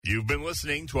You've been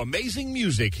listening to amazing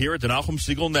music here at the Nachum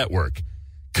Segal Network.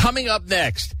 Coming up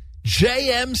next,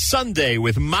 JM Sunday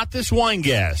with Matis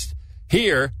Weingast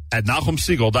here at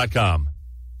NachumSegal.com.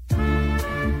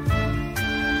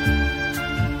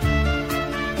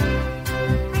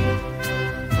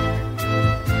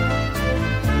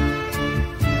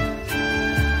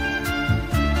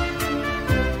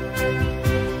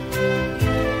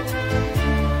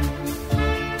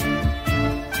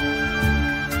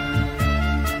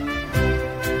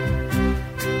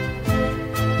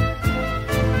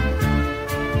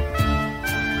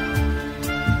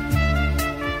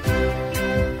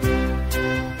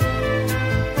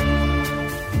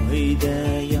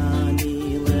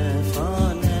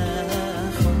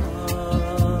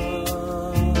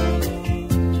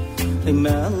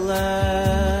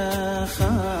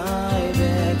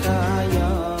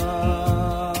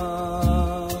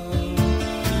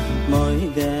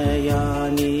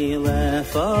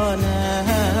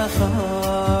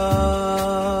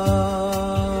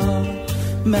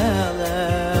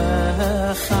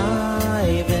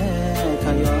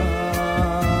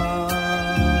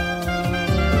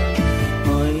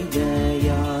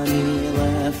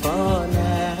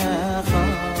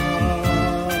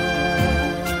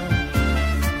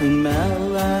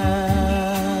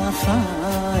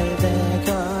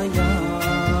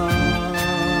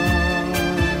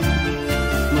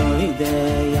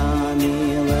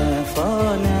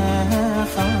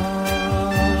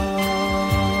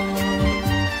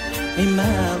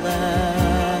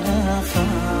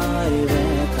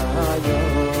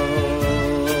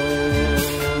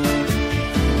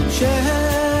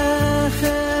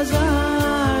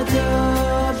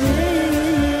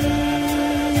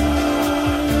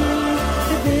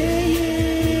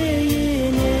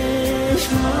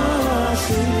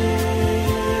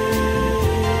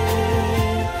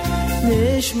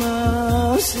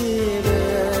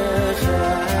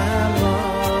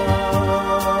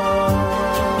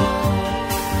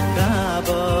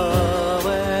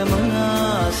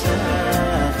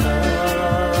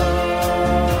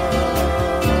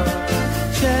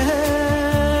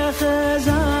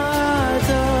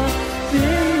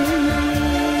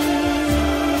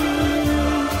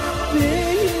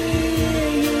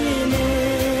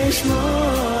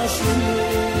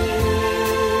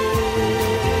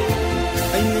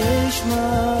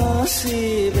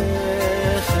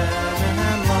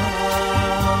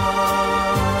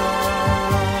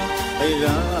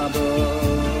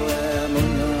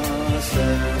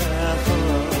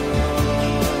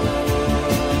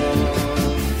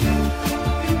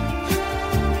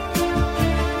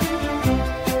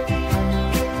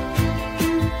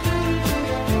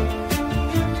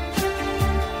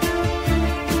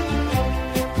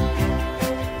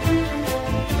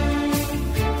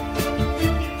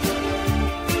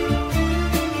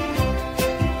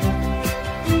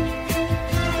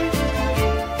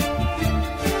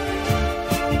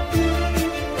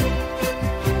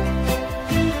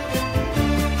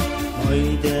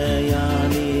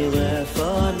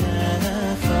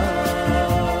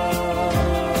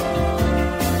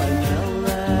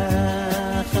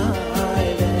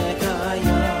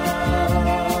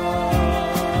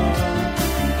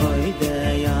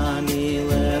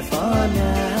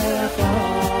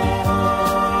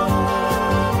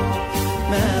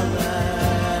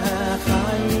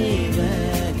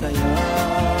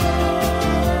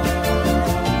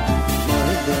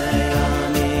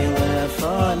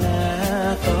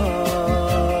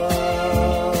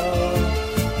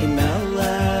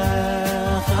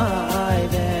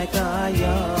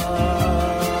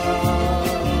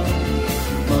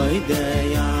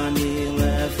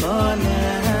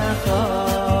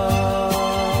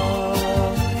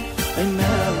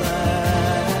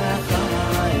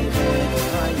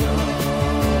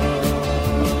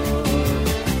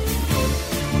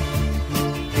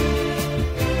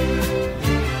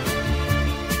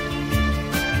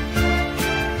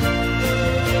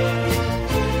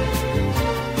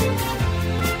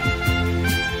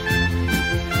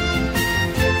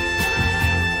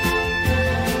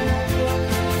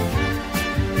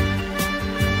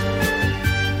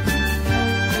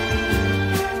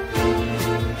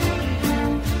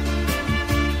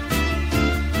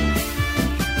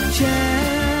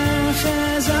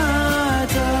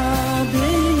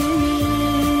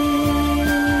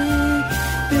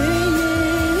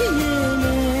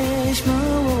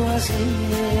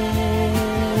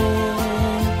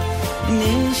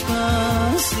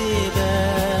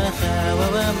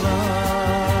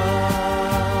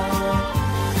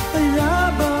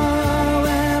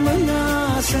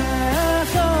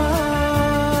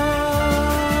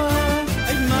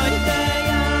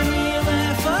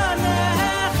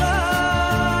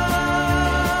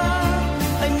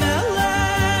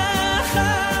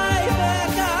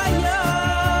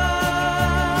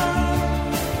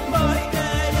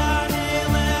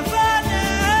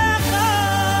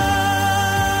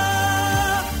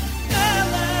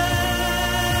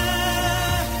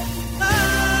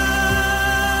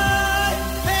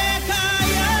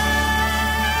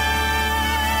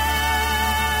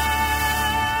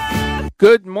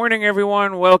 morning,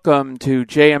 everyone. Welcome to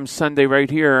JM Sunday right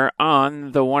here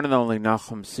on the one and only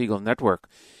Nachum Segal Network.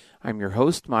 I'm your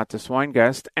host, Matis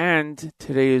Weingast, and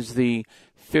today is the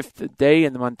 5th day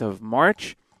in the month of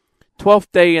March,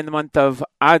 12th day in the month of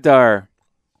Adar.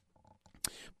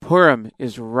 Purim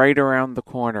is right around the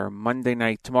corner, Monday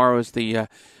night. Tomorrow is the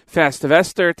Fast of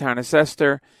Esther, Tanis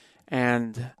Esther,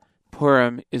 and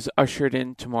Purim is ushered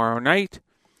in tomorrow night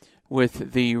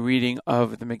with the reading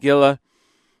of the Megillah,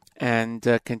 and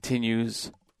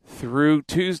continues through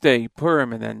Tuesday,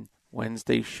 Purim, and then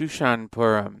Wednesday, Shushan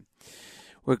Purim.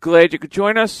 We're glad you could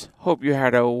join us. Hope you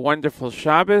had a wonderful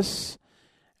Shabbos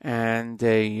and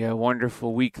a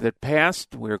wonderful week that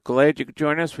passed. We're glad you could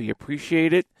join us. We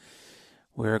appreciate it.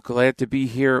 We're glad to be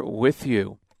here with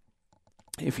you.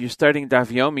 If you're studying Daf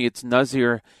Yomi, it's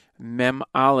Nazir Mem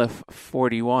Aleph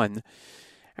 41.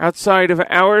 Outside of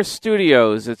our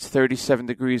studios, it's 37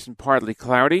 degrees and partly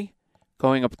cloudy,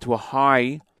 going up to a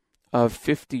high of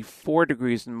 54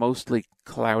 degrees and mostly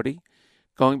cloudy,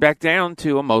 going back down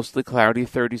to a mostly cloudy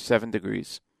 37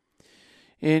 degrees.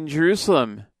 In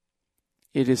Jerusalem,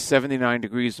 it is 79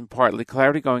 degrees and partly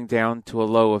cloudy, going down to a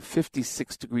low of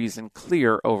 56 degrees and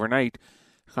clear overnight.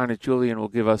 Chana Julian will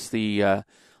give us the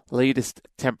latest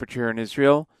temperature in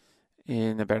Israel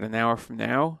in about an hour from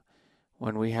now,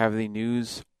 when we have the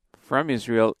news from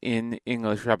Israel in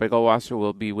English. Rabbi Goldwasser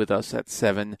will be with us at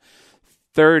 7:30.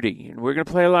 And we're going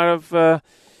to play a lot of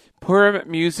Purim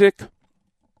music,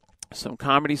 some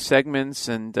comedy segments,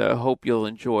 and hope you'll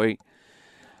enjoy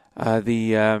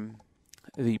the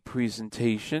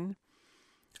presentation.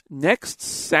 Next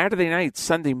Saturday night,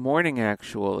 Sunday morning,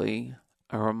 actually,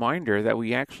 a reminder that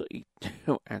we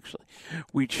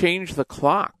we changed the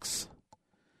clocks.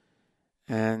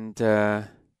 And,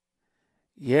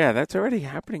 that's already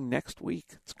happening next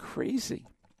week. It's crazy.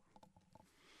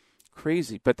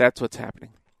 But that's what's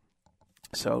happening.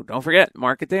 So don't forget,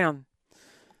 mark it down.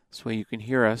 This way you can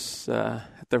hear us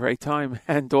at the right time,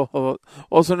 and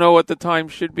also know what the time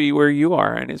should be where you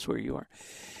are, and is where you are.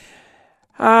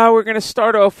 We're going to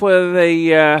start off with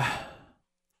a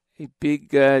big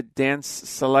dance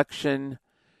selection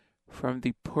from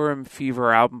the Purim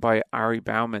Fever album by Ari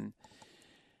Bauman.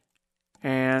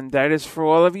 And that is for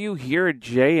all of you here at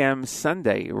JM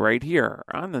Sunday, right here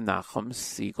on the Nachum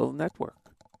Segal Network.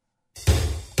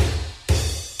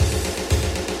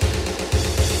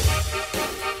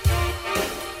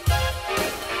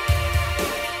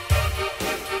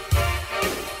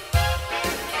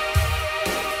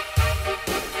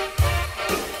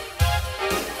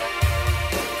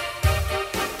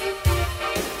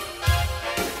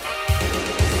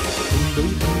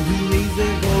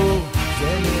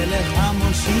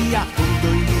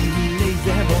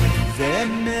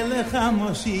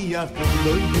 המשיח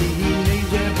כולוי הנה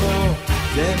זבו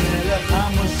זה מלך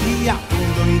המשיח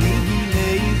כולוי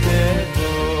הנה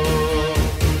זבו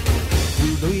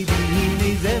כולוי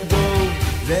הנה זבו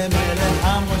זה מלך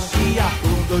המשיח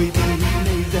כולוי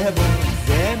הנה זבו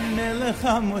זה מלך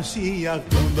המשיח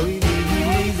כולוי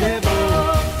הנה זבו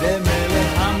זה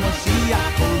מלך המשיח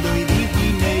כולוי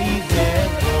הנה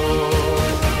זבו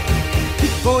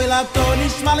קוילתו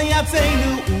נשמע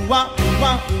ליצאנו וואה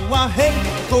וואה וואה היי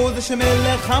קודש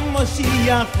מלך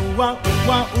המשיח וואה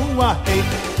וואה וואה היי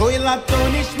קוילתו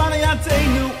נשמע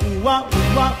ליצאנו וואה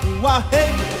וואה וואה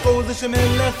היי קודש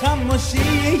מלך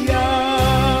המשיח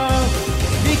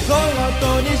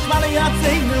קוילתו נשמע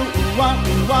ליצאנו וואה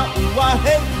וואה וואה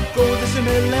היי קודש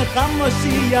מלך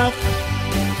המשיח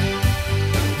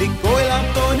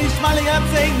קוילתו נשמע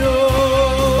ליצאנו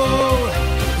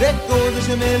וקודש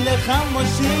מלך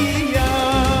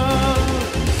המשיח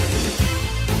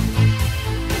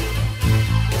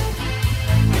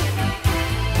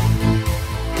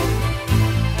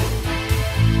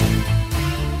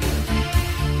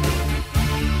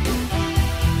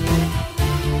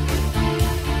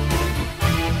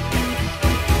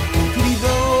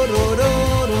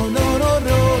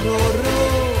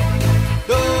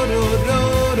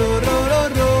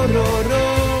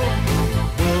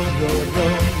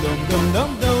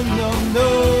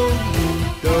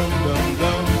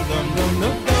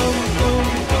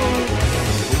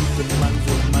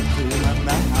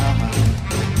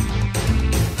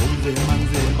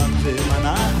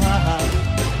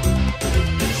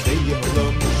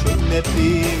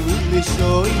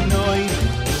ושוי נוי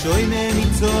שוי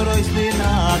ממיצורויס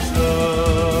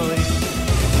לנאצ'וי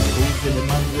זה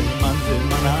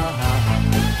מנה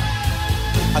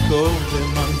הטוב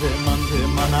זה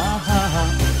מנה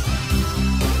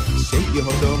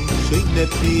שיהודום שוי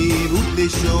נפי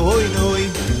ושוי נוי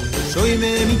שוי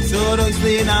ממיצורויס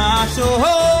לנאצ'וי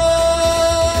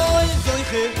זוי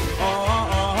חי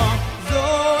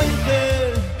זוי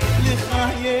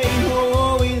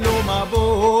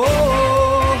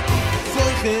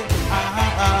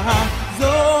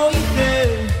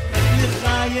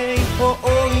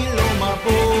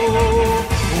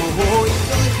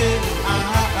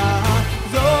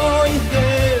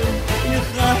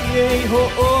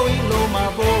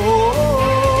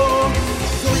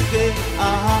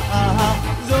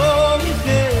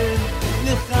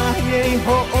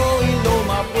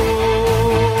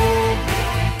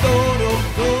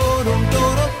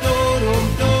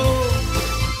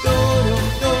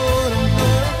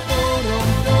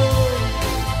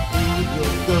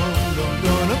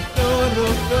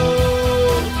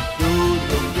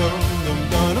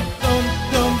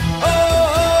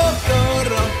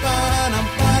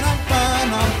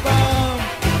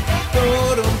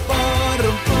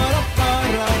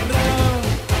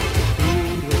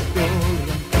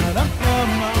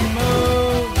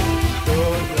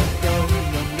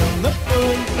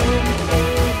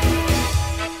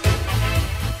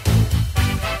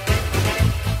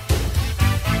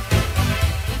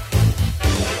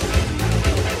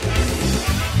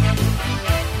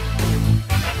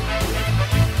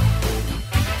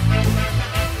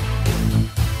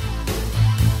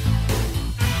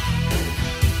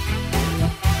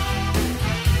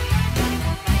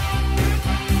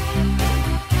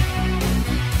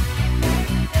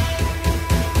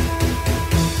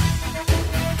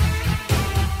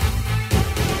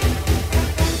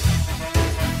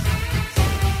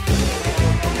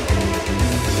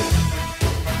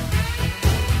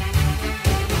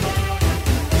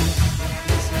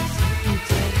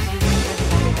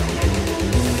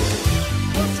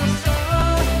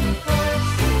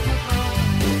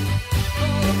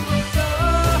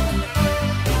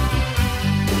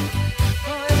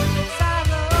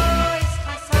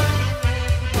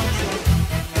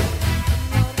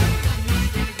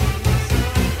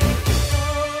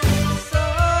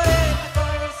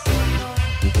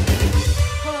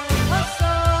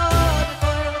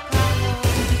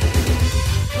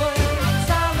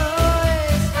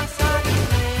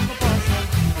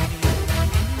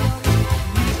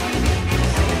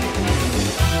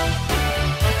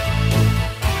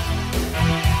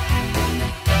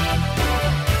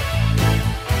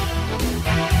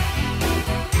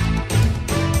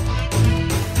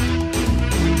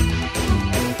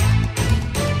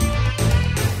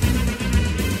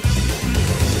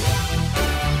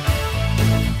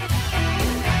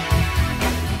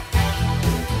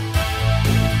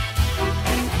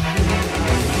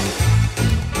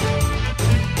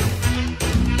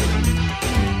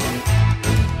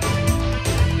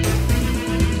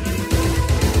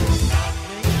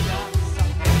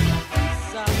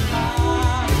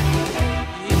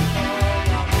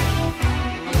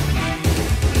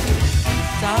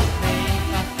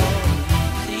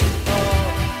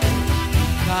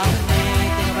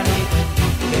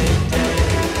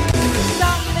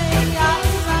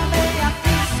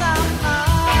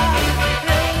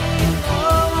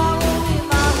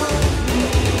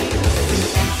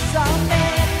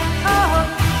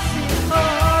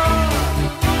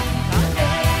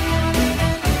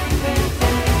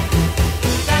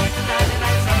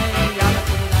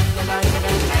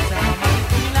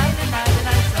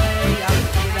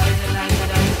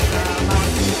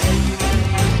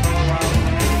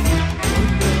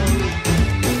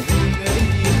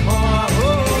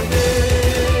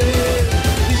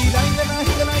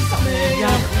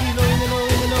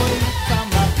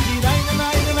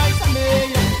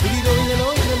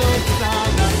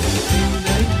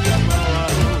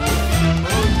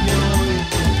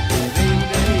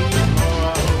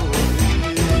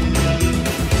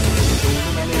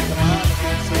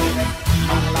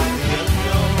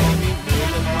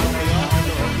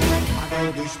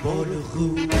HaKadosh Baruch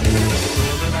Hu.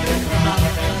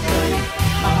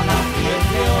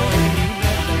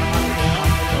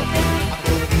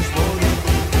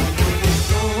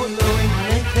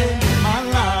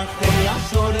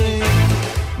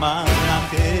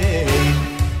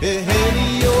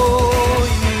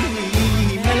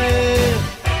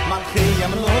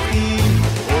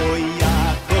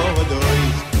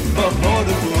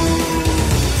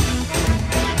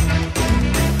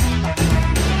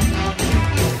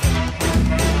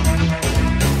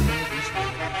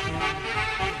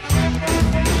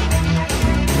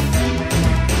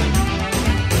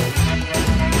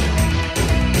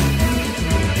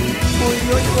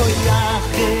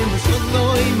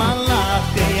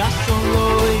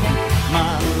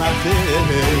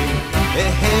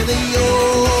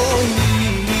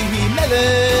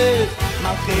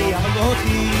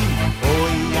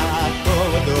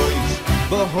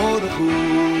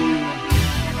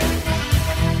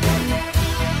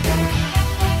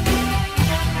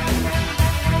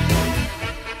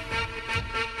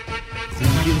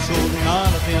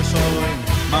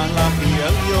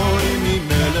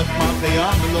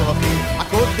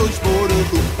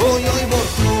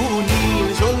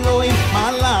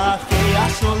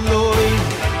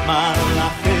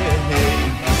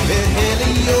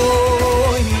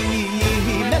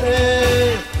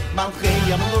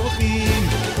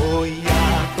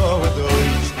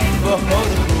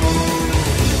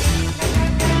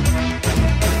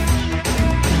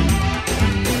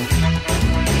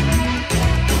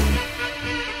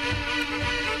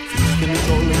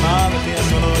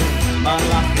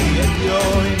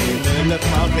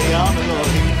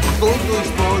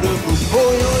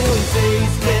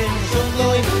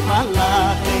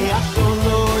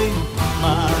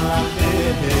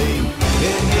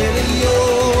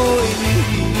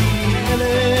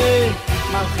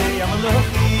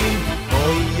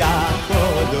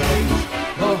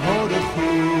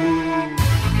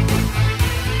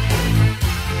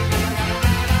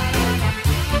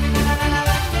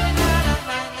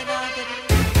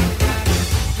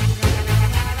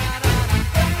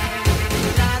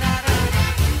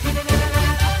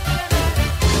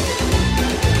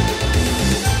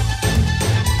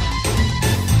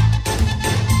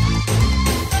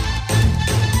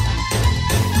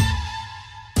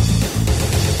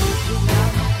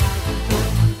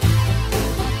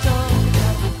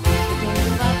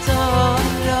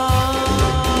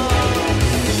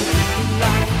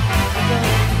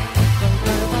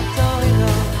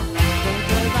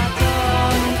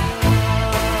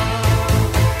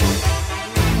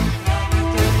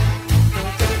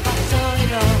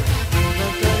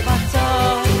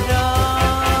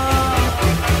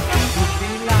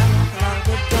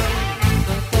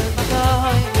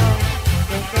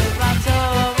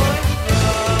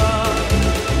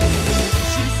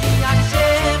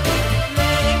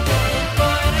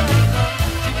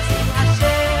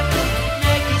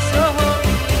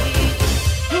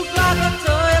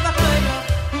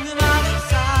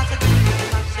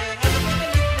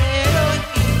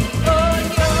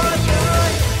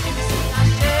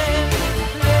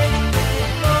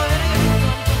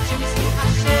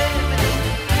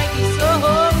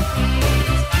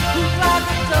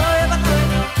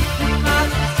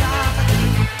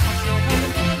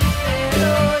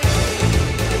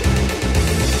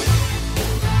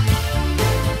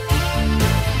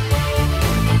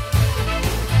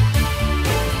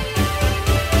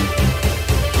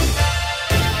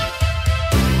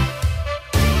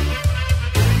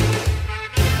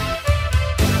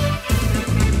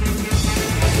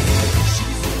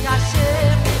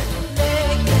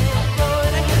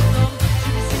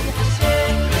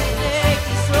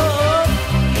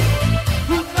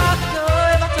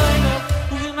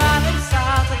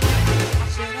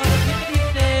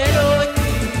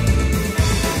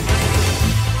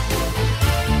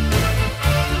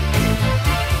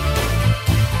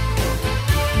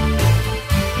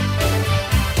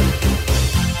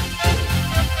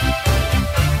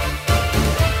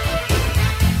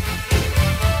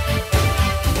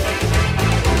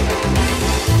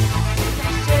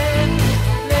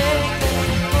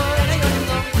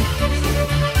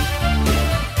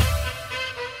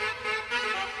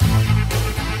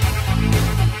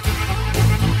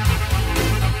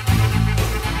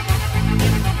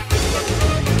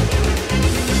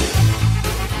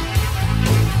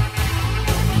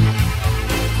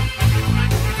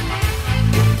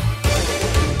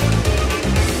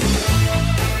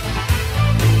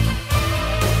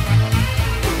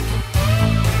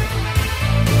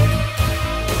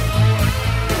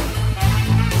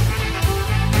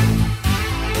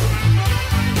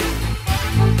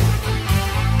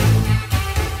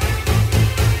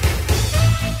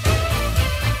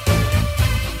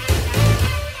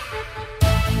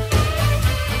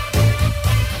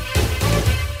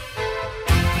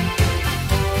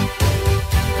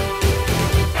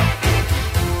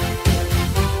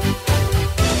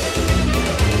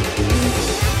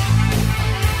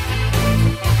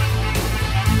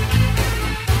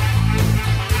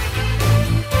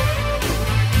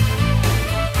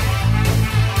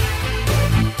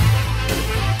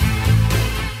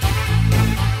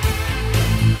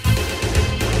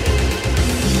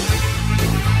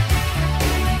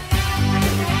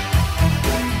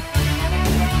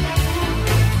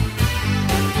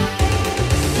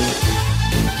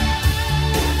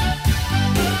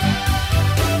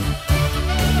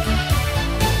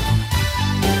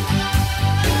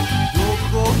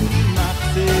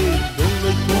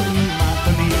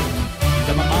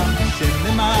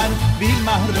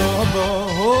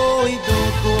 Oi do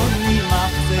koni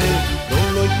machze do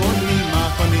loy koni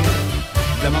machoni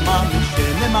da mama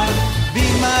mishne mar bi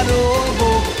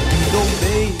marovo do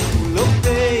bei lo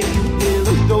bei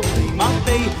do bei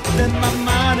mate da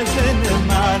mama mishne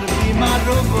mar bi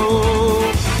marovo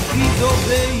bi do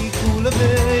bei kul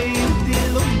bei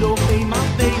do bei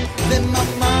mate da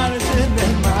mama mishne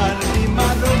mar bi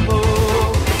marovo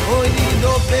oi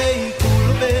do bei kul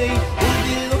bei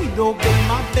do bei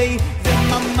mate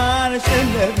Mamar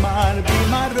sheler mar bi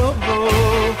marovo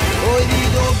oy di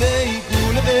do bey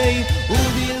kul bey u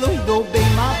di lo do bey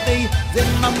ma bey ze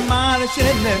mamar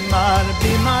sheler mar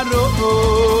bi marovo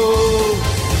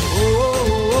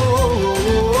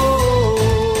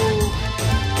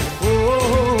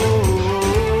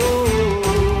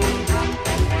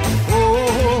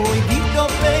di do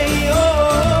bey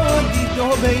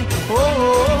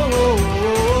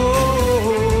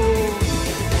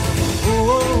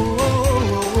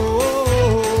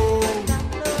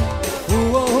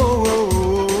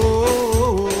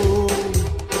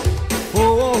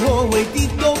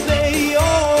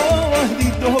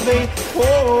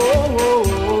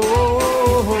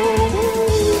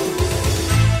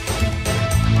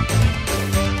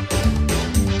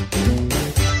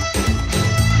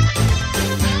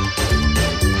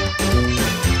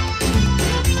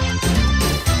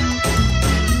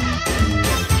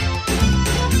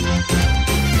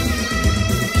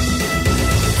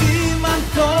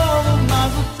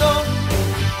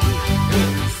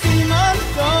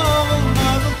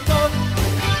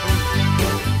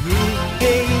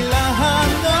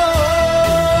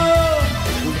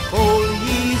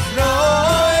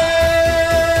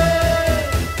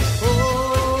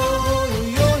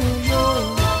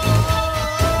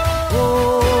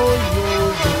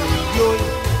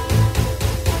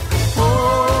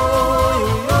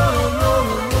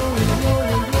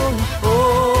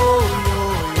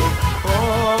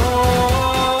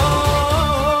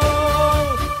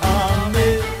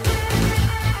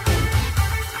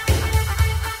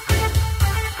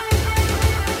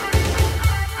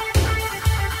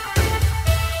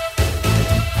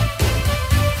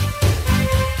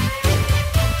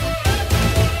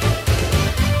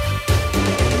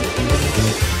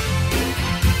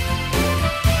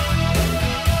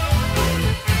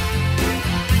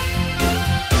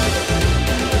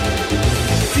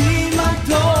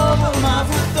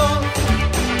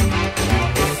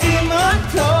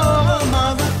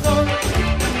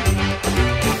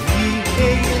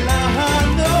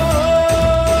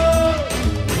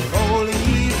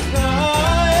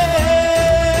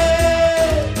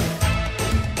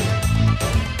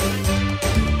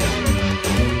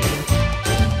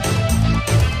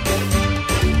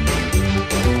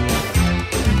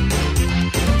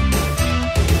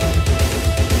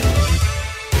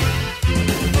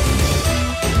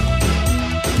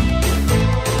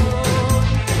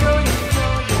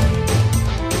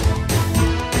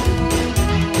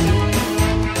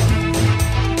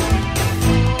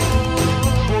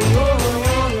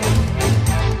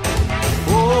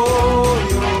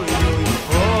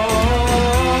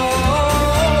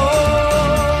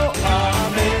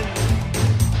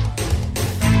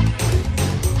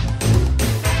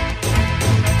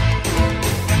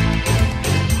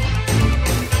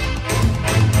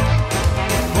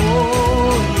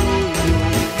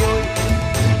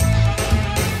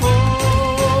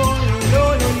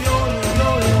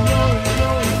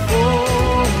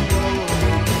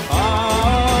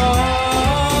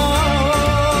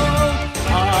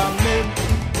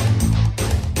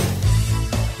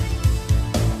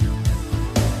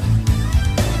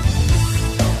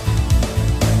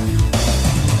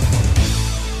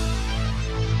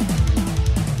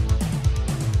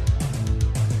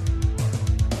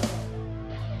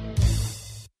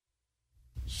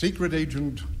Secret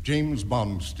Agent James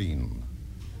Bondstein.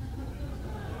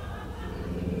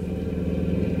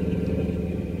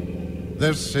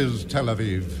 This is Tel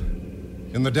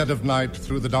Aviv. In the dead of night,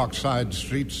 through the dark side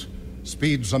streets,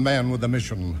 speeds a man with a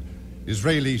mission,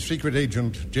 Israeli secret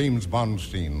agent James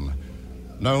Bondstein,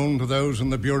 known to those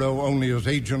in the Bureau only as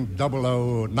Agent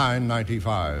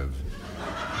 00995,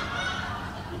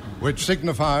 which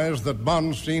signifies that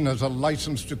Bondstein has a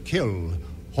license to kill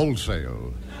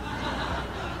wholesale.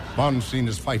 Bondstein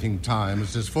is fighting time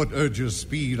as his foot urges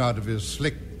speed out of his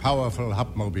slick, powerful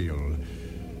Hupmobile.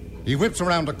 He whips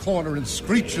around a corner and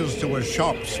screeches to a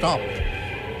sharp stop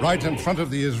right in front of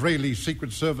the Israeli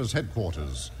Secret Service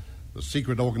headquarters, the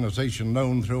secret organization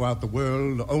known throughout the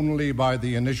world only by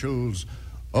the initials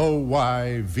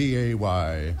OYVAY,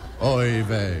 Oy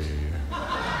Vey.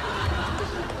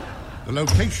 The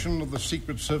location of the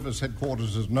Secret Service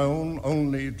headquarters is known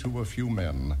only to a few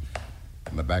men.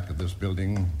 In the back of this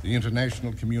building, the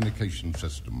International Communication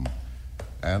System.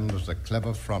 And as a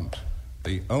clever front,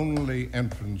 the only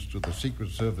entrance to the Secret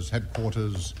Service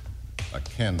headquarters, a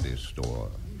candy store.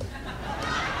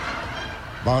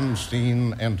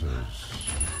 Bonstein enters.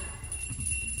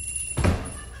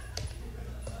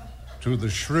 To the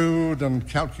shrewd and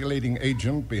calculating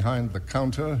agent behind the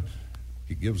counter,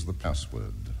 he gives the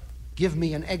password. Give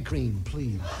me an egg cream,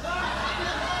 please.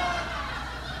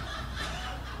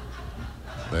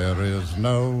 There is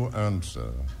no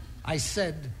answer. I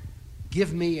said,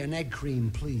 give me an egg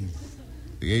cream, please.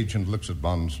 The agent looks at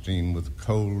Bonstein with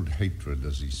cold hatred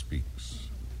as he speaks.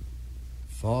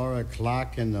 4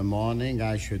 o'clock in the morning,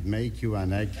 I should make you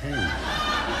an egg cream.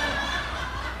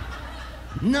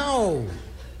 No!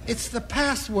 It's the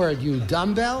password, you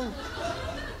dumbbell.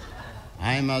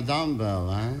 I'm a dumbbell,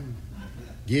 huh?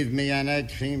 Give me an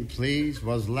egg cream, please,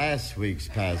 was last week's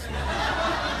password.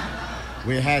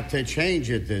 We had to change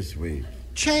it this week.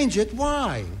 Change it?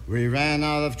 Why? We ran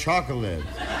out of chocolate.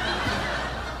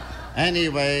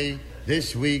 Anyway,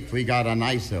 this week we got a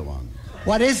nicer one.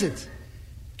 What is it?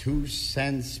 2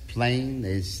 cents plain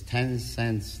is 10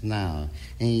 cents now.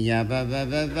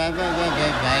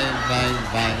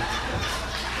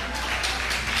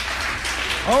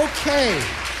 Okay.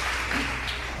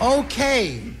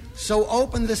 So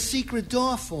open the secret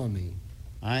door for me.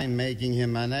 I'm making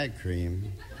him an egg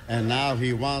cream, and now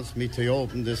he wants me to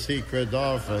open the secret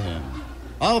door for him.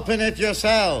 Open it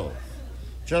yourself.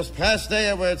 Just press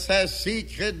there where it says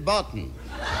secret button.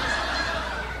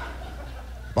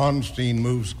 Bonstein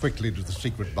moves quickly to the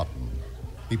secret button.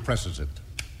 He presses it.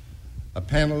 A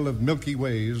panel of Milky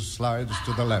Ways slides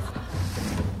to the left.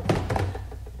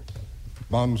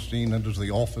 Bonstein enters the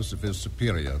office of his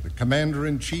superior, the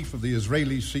commander-in-chief of the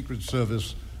Israeli Secret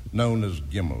Service, known as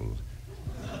Gimel.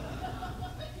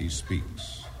 He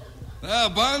speaks.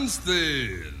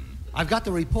 Bonstein. I've got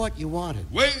the report you wanted.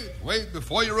 Wait,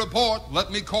 before you report,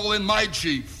 let me call in my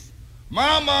chief.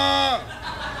 Mama!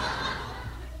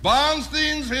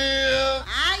 Bonstein's here.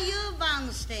 Are you,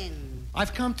 Bonstein?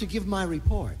 I've come to give my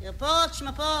report. Report,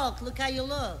 schmaport. Look how you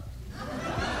look.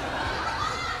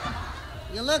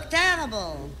 You look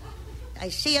terrible. I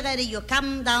see already you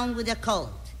come down with a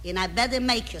cold, and I better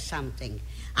make you something.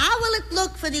 How will it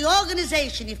look for the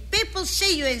organization if people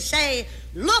see you and say,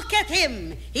 look at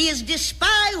him, he is the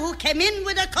spy who came in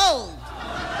with a cold?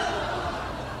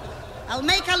 I'll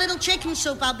make a little chicken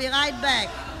soup. I'll be right back.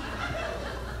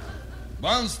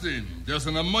 Bonstein, there's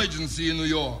an emergency in New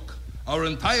York. Our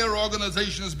entire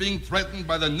organization is being threatened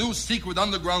by the new secret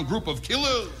underground group of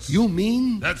killers. You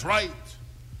mean? That's right.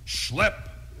 Schlep.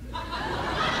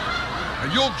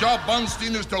 And your job,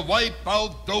 Bonstein, is to wipe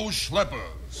out those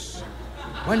schleppers.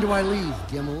 When do I leave,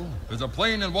 Gimel? There's a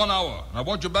plane in 1 hour, and I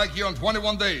want you back here in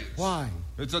 21 days. Why?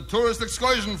 It's a tourist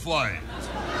excursion flight.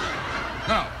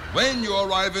 Now, when you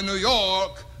arrive in New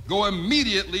York, go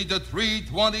immediately to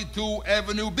 322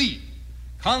 Avenue B.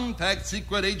 Contact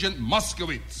Secret Agent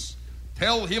Moskowitz.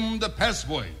 Tell him the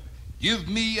password. Give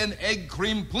me an egg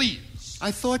cream, please. I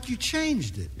thought you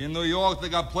changed it. In New York, they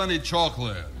got plenty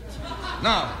chocolate.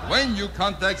 Now, when you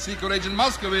contact Secret Agent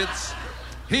Moskowitz,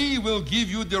 he will give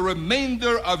you the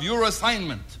remainder of your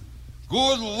assignment.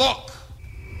 Good luck.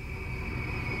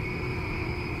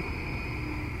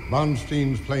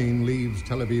 Bonstein's plane leaves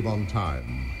Tel Aviv on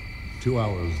time, 2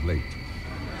 hours late.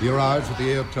 He arrives at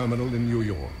the air terminal in New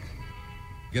York.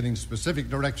 Getting specific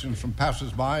directions from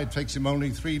passers-by, it takes him only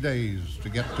 3 days to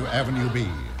get to Avenue B.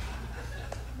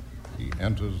 He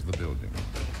enters the building.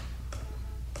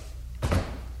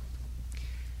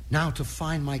 Now to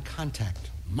find my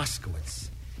contact, Moskowitz.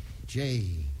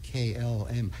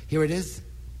 J-K-L-M. Here it is.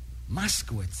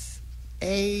 Moskowitz.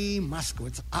 A.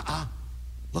 Moskowitz.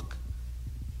 Look.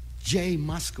 J.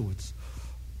 Moskowitz.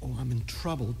 Oh, I'm in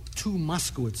trouble. 2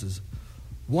 Moskowitzes.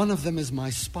 One of them is my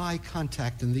spy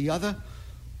contact, and the other,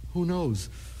 who knows?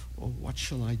 Oh, what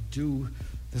shall I do?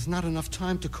 There's not enough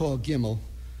time to call Gimel.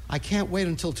 I can't wait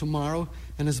until tomorrow,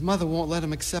 and his mother won't let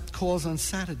him accept calls on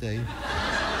Saturday.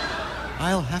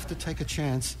 I'll have to take a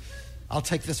chance. I'll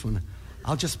take this one.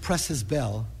 I'll just press his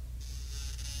bell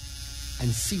and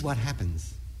see what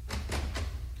happens.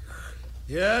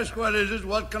 Yes, what is it?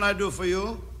 What can I do for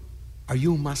you? Are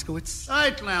you Moskowitz? I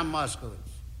am Moskowitz.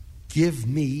 Give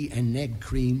me an egg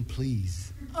cream,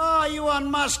 please. Oh, you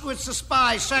on Moskowitz the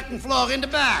spy, 2nd floor in the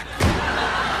back.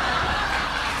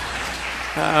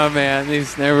 Oh man,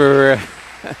 these never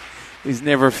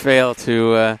fail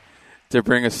to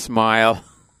bring a smile.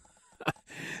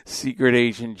 Secret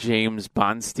Agent James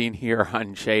Bonstein here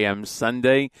on JM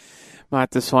Sunday.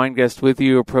 Matis Weingast with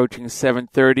you, approaching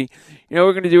 7:30. You know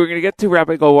what we're going to get to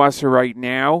Rabbi Goldwasser right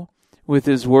now with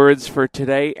his words for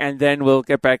today, and then we'll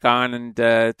get back on and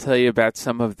tell you about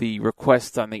some of the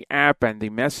requests on the app and the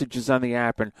messages on the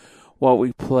app and what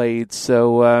we played.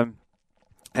 So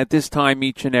at this time,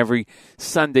 each and every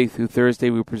Sunday through Thursday,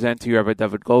 we present to you Rabbi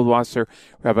David Goldwasser.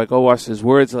 Rabbi Goldwasser's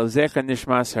words, L'zecha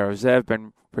Nishmas Harazev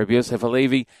ben Rabbi Yosef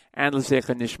Alevi, and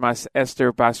L'zecha Nishmas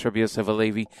Esther Bas Rabbi Yosef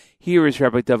Alevi. Here is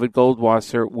Rabbi David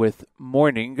Goldwasser with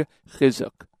Morning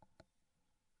Chizuk.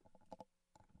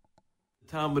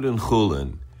 Talmud in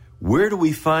Chulin. Where do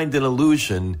we find an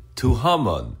allusion to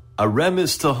Haman, a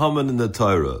remiss to Haman in the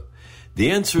Torah? The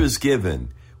answer is given.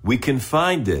 We can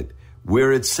find it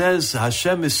where it says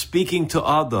Hashem is speaking to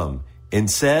Adam and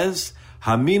says,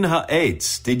 Hamin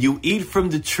ha'etz, did you eat from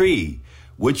the tree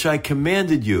which I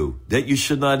commanded you that you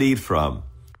should not eat from?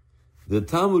 The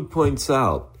Talmud points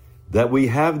out that we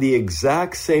have the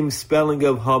exact same spelling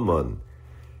of Haman,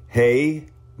 Hey,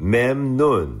 Mem,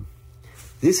 Nun.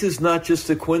 This is not just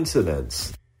a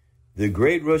coincidence. The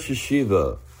great Rosh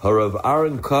Hashiva, Harav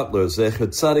Aaron Kotler, Zecher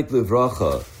Tzadik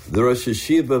Livracha, the Rosh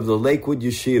Hashiva of the Lakewood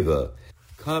Yeshiva,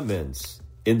 comments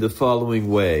in the following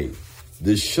way.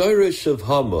 The Shoresh of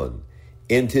Haman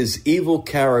and his evil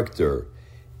character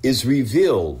is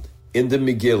revealed in the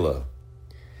Megillah.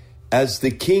 As the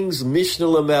king's Mishnah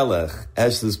Lamelech,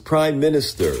 as his prime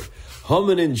minister,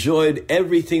 Haman enjoyed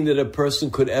everything that a person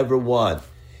could ever want.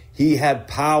 He had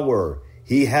power.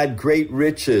 He had great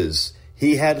riches.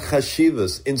 He had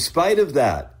chashivas. In spite of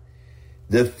that,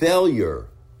 the failure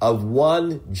of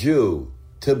one Jew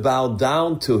to bow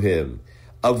down to him,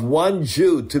 of one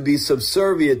Jew to be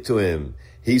subservient to him,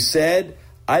 he said,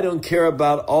 I don't care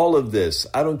about all of this.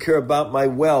 I don't care about my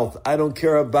wealth. I don't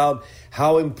care about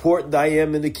how important I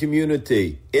am in the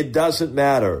community. It doesn't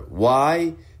matter.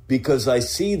 Why? Because I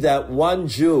see that one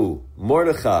Jew,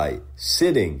 Mordechai,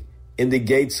 sitting in the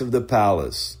gates of the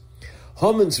palace.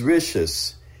 Haman's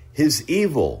rishus, his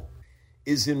evil,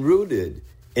 is enrooted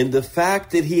in the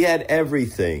fact that he had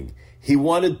everything. He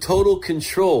wanted total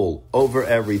control over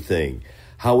everything.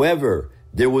 However,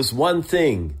 there was one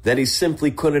thing that he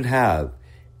simply couldn't have,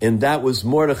 and that was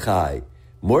Mordechai.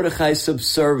 Mordechai's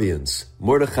subservience,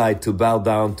 Mordechai to bow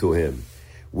down to him.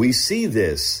 We see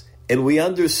this, and we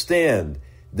understand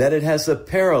that it has a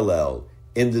parallel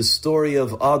in the story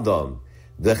of Adam,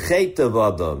 the Chet of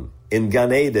Adam, in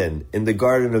Gan Eden, in the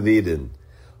Garden of Eden.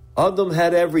 Adam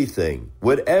had everything,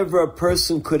 whatever a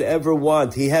person could ever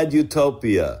want. He had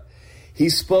utopia. He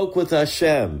spoke with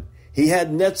Hashem. He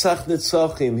had Netzach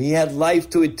Netzachim. He had life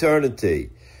to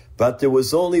eternity. But there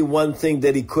was only one thing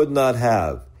that he could not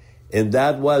have, and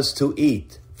that was to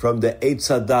eat from the Eitz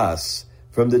Hadas,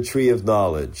 from the tree of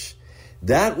knowledge.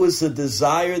 That was the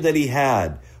desire that he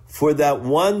had for that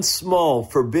one small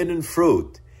forbidden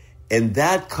fruit, and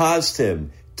that caused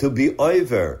him to be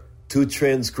over, to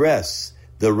transgress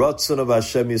the Ratzon of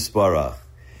Hashem Yisparach.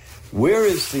 Where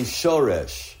is the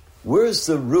Shoresh? Where is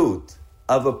the root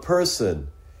of a person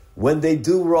when they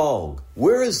do wrong?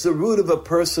 Where is the root of a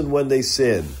person when they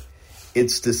sin?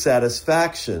 It's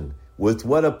dissatisfaction with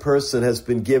what a person has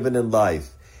been given in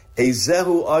life.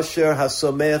 Ezehu asher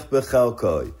hasomech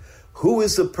bechalkoi. Who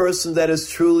is the person that is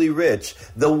truly rich?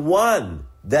 The one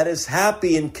that is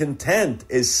happy and content,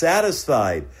 is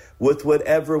satisfied with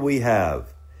whatever we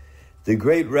have. The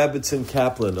great Rebbetzin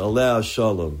Kaplan, Aleh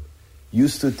Shalom,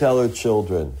 used to tell her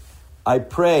children, I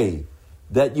pray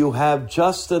that you have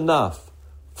just enough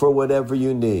for whatever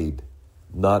you need,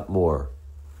 not more.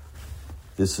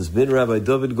 This has been Rabbi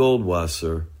David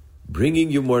Goldwasser, bringing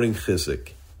you Morning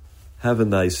Chizuk. Have a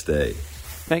nice day.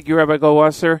 Thank you, Rabbi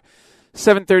Goldwasser.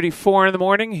 7:34 in the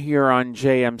morning here on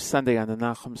JM Sunday on the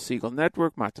Nachum Segal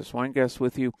Network. Matis Weingast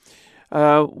with you.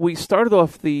 We started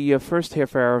off the first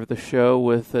half hour of the show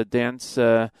with a dance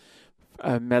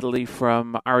medley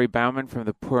from Ari Bauman from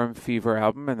the Purim Fever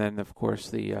album, and then, of course,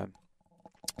 the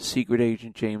Secret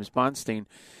Agent James Bondstein.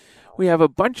 We have a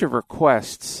bunch of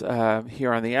requests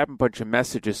here on the app, a bunch of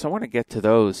messages, so I want to get to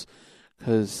those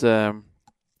because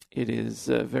it is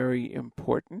very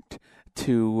important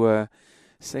to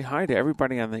say hi to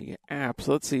everybody on the app.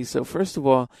 So let's see. So first of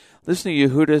all, listener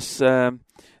Yehudis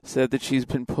said that she's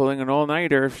been pulling an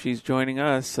all-nighter if she's joining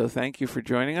us. So thank you for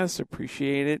joining us.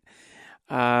 Appreciate it.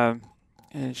 And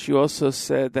she also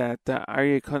said that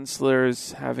Aryeh Kunstler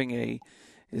is having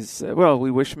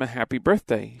we wish him a happy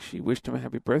birthday. She wished him a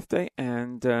happy birthday,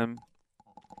 and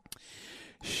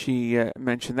she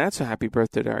mentioned that. So happy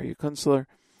birthday to Aryeh Kunstler.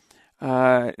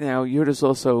 Now, Yehudis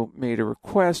also made a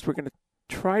request. We're going to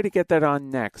try to get that on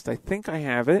next. I think I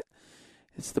have it.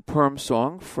 It's the Purim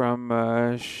song from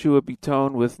Shua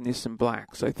Biton with Nissim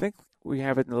Black. So I think we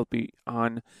have it, and it'll be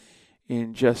on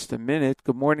in just a minute.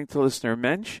 Good morning to listener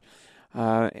Mensch.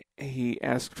 He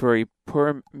asked for a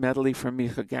Purim medley from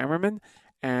Micha Gamerman,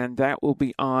 and that will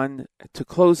be on to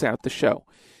close out the show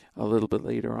a little bit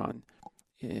later on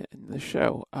in the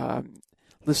show.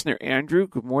 Listener Andrew,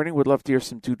 good morning. Would love to hear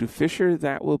some Dudu Fisher.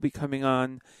 That will be coming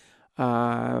on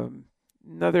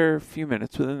another few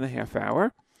minutes, within the half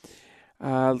hour.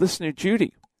 Listener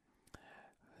Judy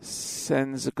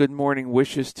sends a good morning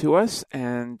wishes to us,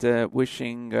 and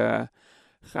wishing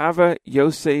Chava,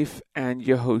 Yosef, and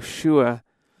Yehoshua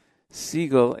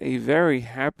Siegel a very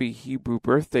happy Hebrew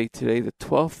birthday today, the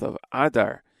 12th of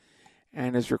Adar,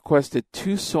 and has requested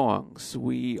 2 songs.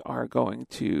 We are going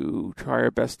to try our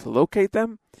best to locate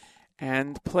them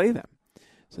and play them.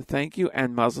 So thank you,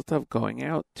 and Mazel Tov going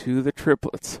out to the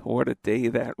triplets. What a day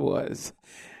that was,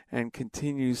 and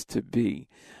continues to be.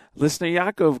 Listener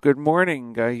Yaakov, good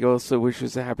morning. He also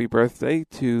wishes a happy birthday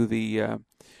to the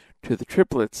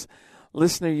triplets.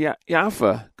 Listener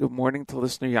Yafa, good morning to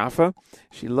Listener Yafa.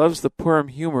 She loves the Purim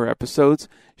humor episodes.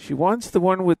 She wants the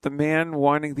one with the man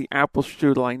wanting the apple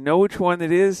strudel. I know which one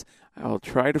it is. I'll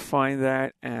try to find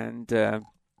that and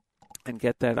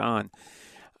get that on.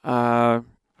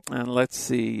 And let's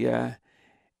see.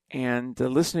 And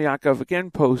Listener Yaakov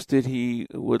again posted he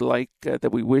would like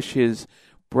that we wish his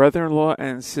brother-in-law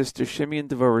and sister Shimi and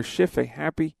Devorah Schiff a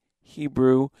happy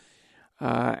Hebrew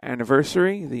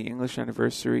anniversary. The English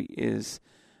anniversary is,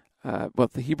 the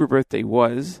Hebrew birthday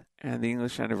was, and the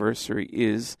English anniversary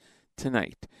is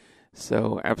tonight.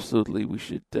 So absolutely we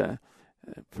should,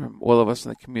 from all of us in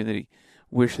the community,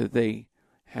 wish that they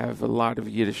have a lot of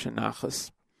Yiddish and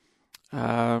Nachas.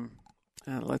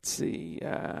 Let's see.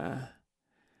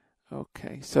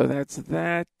 Okay, so that's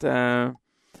that.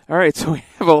 All right, so we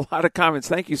have a lot of comments.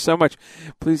 Thank you so much.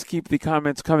 Please keep the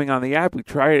comments coming on the app. We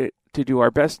try to do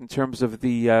our best in terms of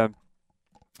the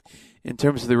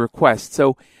request.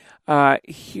 So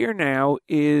here now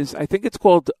is, I think it's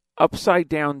called Upside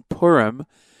Down Purim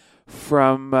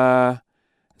from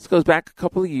this goes back a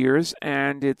couple of years,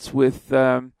 and it's with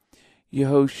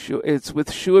Yehoshua. It's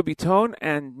with Shua Biton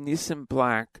and Nissim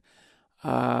Black.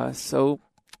 So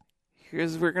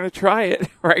we're going to try it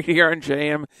right here on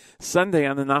JM Sunday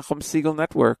on the Nachum Segal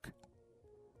Network.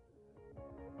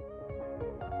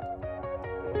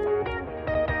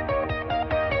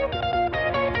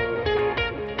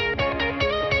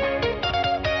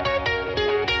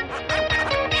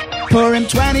 Purim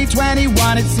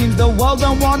 2021, it seems the world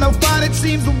don't want no fun. It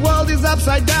seems the world is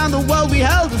upside down, the world we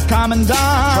held is calm and dumb.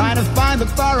 Trying to find the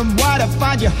far and wide, I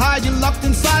find you hide, you're locked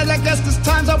inside. Like Esther's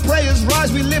times, our prayers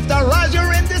rise, we lift our eyes,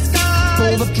 you're in disguise.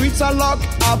 All the streets are locked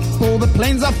up, all the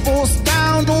planes are forced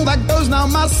down. All that goes now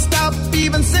must stop,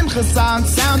 even Simchas aren't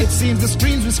sound. It seems the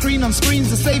streams we screen on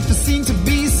screens, the safest scene to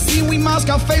be seen. We mask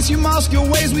our face, you mask your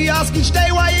ways, we ask each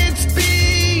day why it's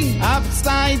been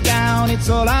upside down, it's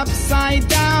all upside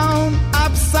down.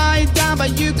 Upside down,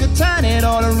 but you could turn it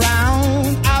all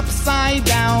around. Upside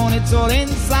down, it's all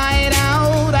inside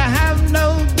out. I have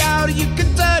no doubt you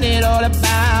could turn it all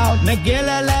about.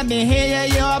 Megillah, let me hear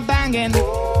you, you're banging.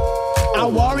 Our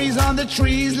worries on the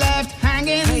trees left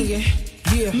hanging.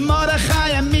 Mordechai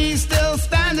and me still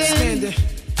standing.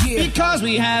 Because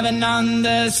we have an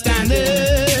understanding.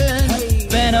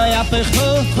 Beno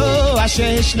yapecho ho, asher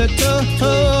hishleto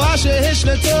ho, asher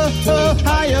hishleto ho,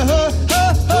 higher ho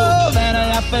ho ho.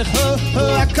 Beno yapecho ho,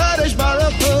 HaKadosh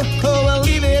Baruch Hu, we'll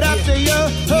leave it up to you.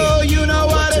 Oh, you know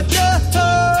what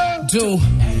to do.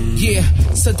 Yeah,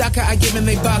 Sadaka I give in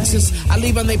they boxes, I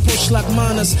leave on they push like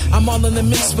manas. I'm all in the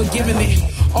mix for giving it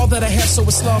all that I have, so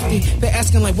it's lofty. They're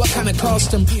asking like what kind of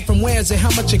costume, from where is it,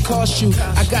 how much it cost you.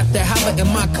 I got that holla in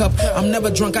my cup, I'm never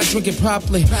drunk, I drink it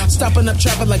properly. Stopping up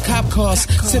traffic like cop cars,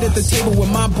 sit at the table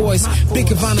with my boys. Big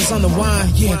Havana's on the wine,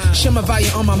 yeah.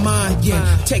 Shemavaya on my mind,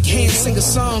 yeah. Take hands, sing a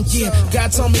song, yeah.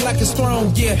 God's on me like his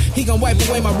throne, yeah. He gon' wipe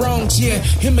away my wrongs, yeah.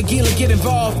 Him and Gila get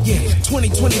involved, yeah.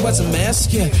 2020 was a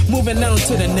mess, yeah. Moving on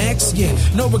to the next, yeah.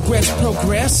 No regrets,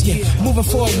 progress, yeah. Moving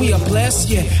forward, we are blessed,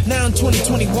 yeah. Now in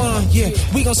 2021, yeah.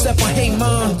 We gon' step on Hey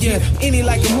Mom, yeah. Any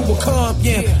like him who will come,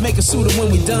 yeah. Make a suitor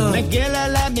when we done.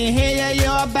 Megillah, let me hear you,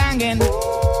 you're banging.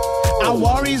 Our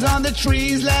worries on the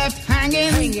trees left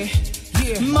hanging.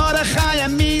 Mordechai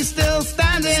and me still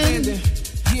standing.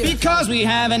 Because we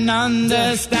have an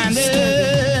understanding.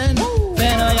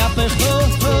 Beno yapecho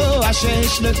ho, asher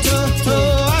hishleto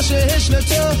ho, asher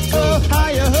hishleto ho,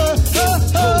 higher ho ho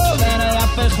ho. Beno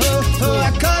yapecho ho,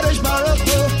 HaKadosh Baruch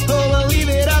Hu, we'll leave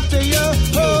it up to you.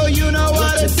 Oh, you know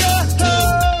what to do.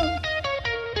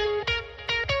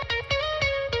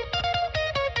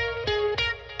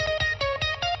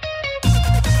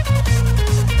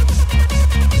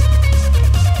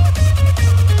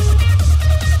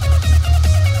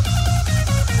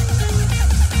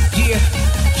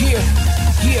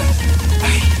 Yeah.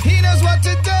 He knows what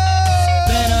to do.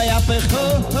 Ben ayapecho,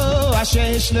 asher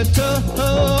hishleto,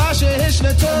 asher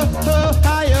hishleto,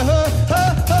 haya ho.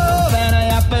 Ben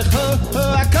ayapecho,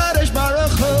 Hakadosh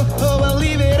Baruch Hu, we'll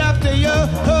leave it up to you.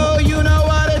 You know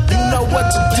what to do. You know what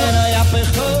to do. Ben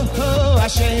ayapecho,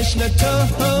 asher hishleto,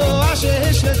 asher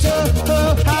hishleto,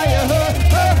 haya ho.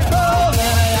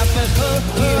 Ben ayapecho,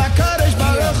 Hakadosh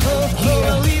Baruch Hu,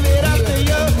 we'll leave it up to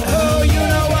you. You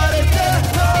know what to do.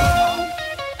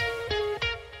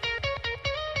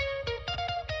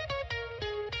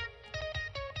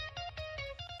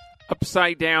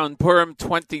 Upside Down, Purim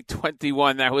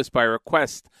 2021. That was by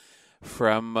request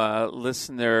from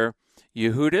listener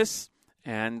Yehudis,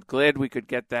 and glad we could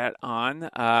get that on.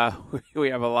 We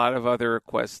have a lot of other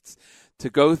requests to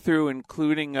go through,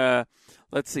 including,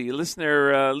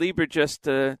 listener Lieber just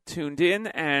tuned in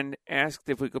and asked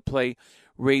if we could play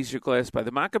Raise Your Glass by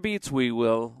the Maccabeats. We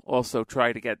will also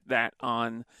try to get that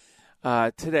on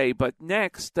today. But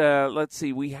next,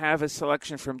 we have a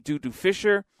selection from Dudu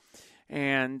Fisher,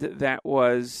 and that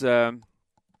was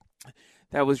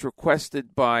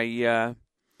requested by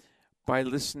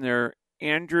listener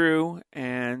Andrew,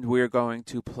 and we're going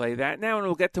to play that now, and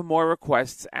we'll get to more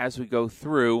requests as we go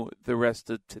through the rest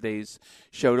of today's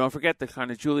show. Don't forget the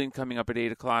Chana Julian coming up at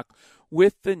 8 o'clock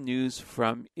with the news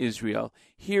from Israel.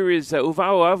 Here is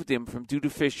Uvao Avdim from Dudu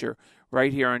Fisher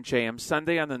right here on JM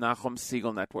Sunday on the Nachum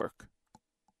Segal Network.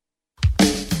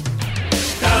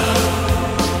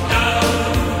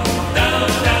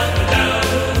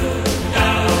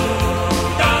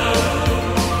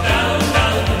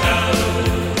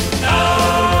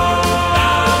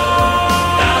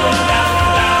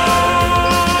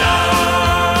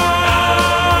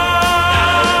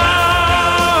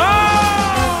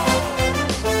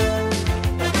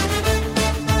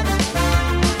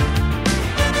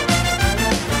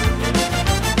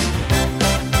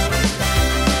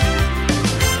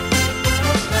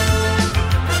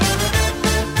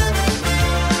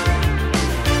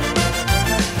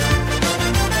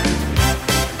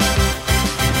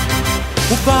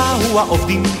 ובאו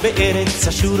העובדים בארץ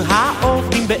אשור,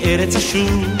 העובדים בארץ אשור,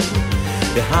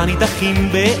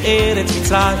 והנידחים בארץ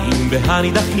מצרים,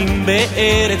 והנידחים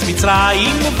בארץ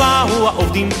מצרים. ובאו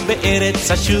העובדים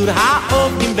בארץ אשור,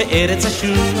 העובדים בארץ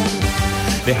אשור,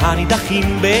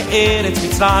 והנידחים בארץ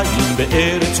מצרים,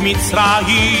 בארץ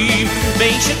מצרים.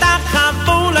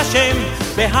 וישתחוו לשם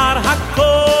בהר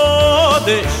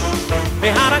הקודש,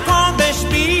 בהר הקודש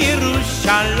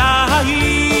בירושלים.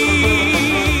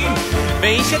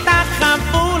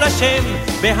 וישתחוו לשם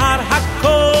בהר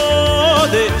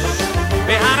הקודש,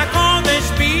 בהר הקודש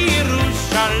בירושלים.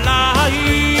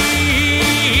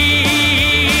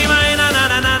 איי נה נה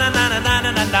נה נה נה נה נה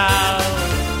נה נה נה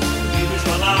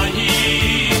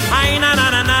בירושלים. איי נה נה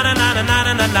נה נה נה נה נה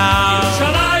נה נה נה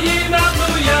בירושלים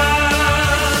הבנויה.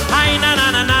 איי נה נה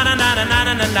נה נה נה נה נה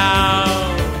נה נה נה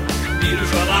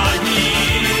בירושלים.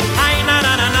 איי נה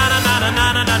נה נה נה נה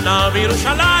נה נה נה נה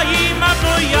בירושלים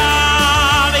הבנויה.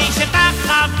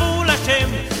 וישתחוו לשם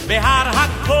בהר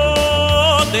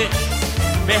הקודש,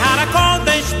 בהר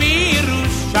הקודש בירושלים.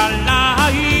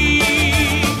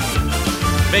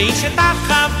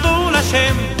 וישתחוו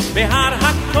לשם בהר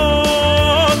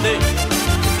הקודש,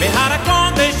 בהר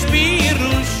הקודש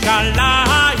בירושלים.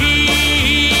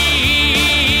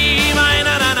 איי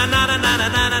נה נה נה נה נה נה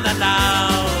נה נה נה נה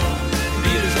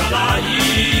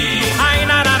בירושלים. איי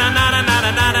נה נה נה נה נה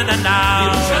נה נה נה נה נה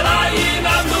בירושלים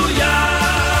הבנויה.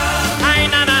 איי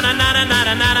נה נה נה נה נה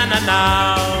נה נה נה נה נה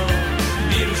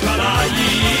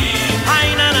בירושלים. איי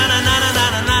נה נה נה נה נה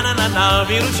נה נה נה נה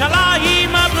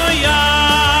בירושלים הבנויה.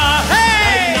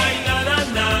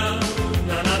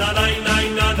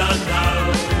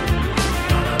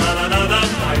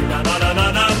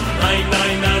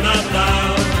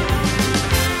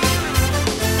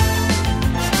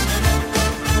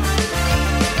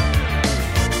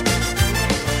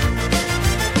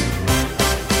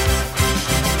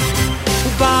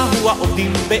 ובאו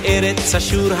העובדים בארץ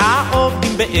אשור,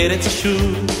 העובדים בארץ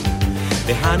אשור,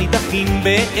 והנידחים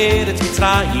בארץ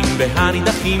מצרים,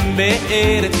 והנידחים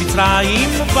בארץ מצרים.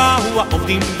 ובאו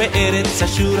העובדים בארץ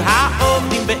אשור,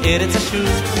 העובדים בארץ אשור,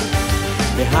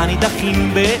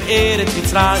 והנידחים בארץ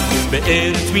מצרים,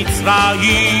 בארץ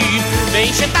מצרים.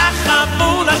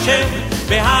 וישתחוו לשם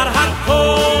בהר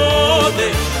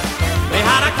הקודש,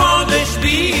 בהר הקודש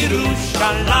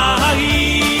בירושלים.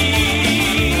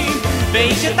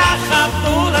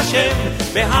 וישתחוו לשם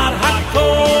בהר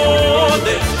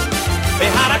הקודש,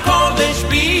 בהר הקודש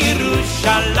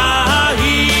בירושלים.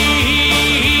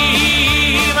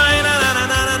 איי נה נה נה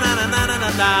נה נה נה נה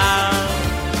נה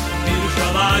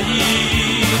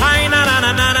בירושלים. איי נה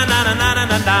נה נה נה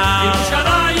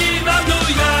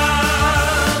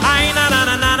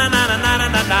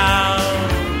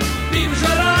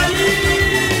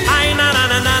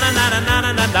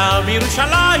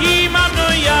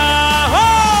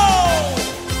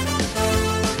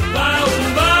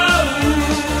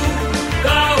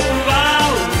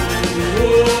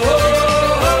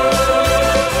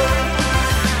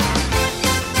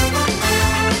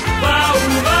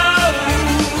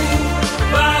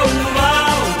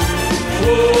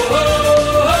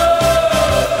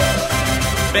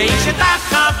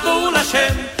וישתחוו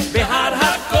לשם בהר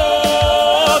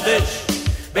הקודש,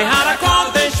 בהר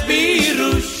הקודש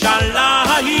בירושלים.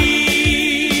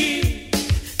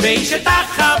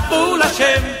 וישתחוו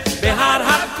לשם בהר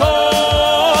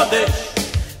הקודש,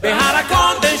 בהר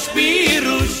הקודש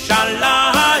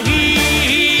בירושלים.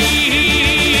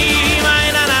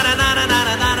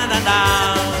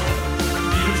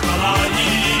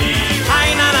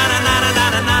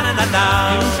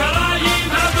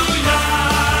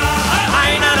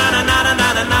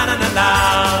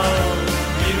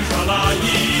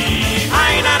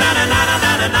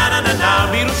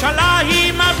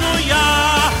 בירושלים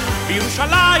הבנויה,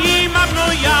 בירושלים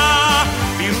הבנויה,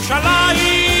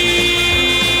 בירושלים.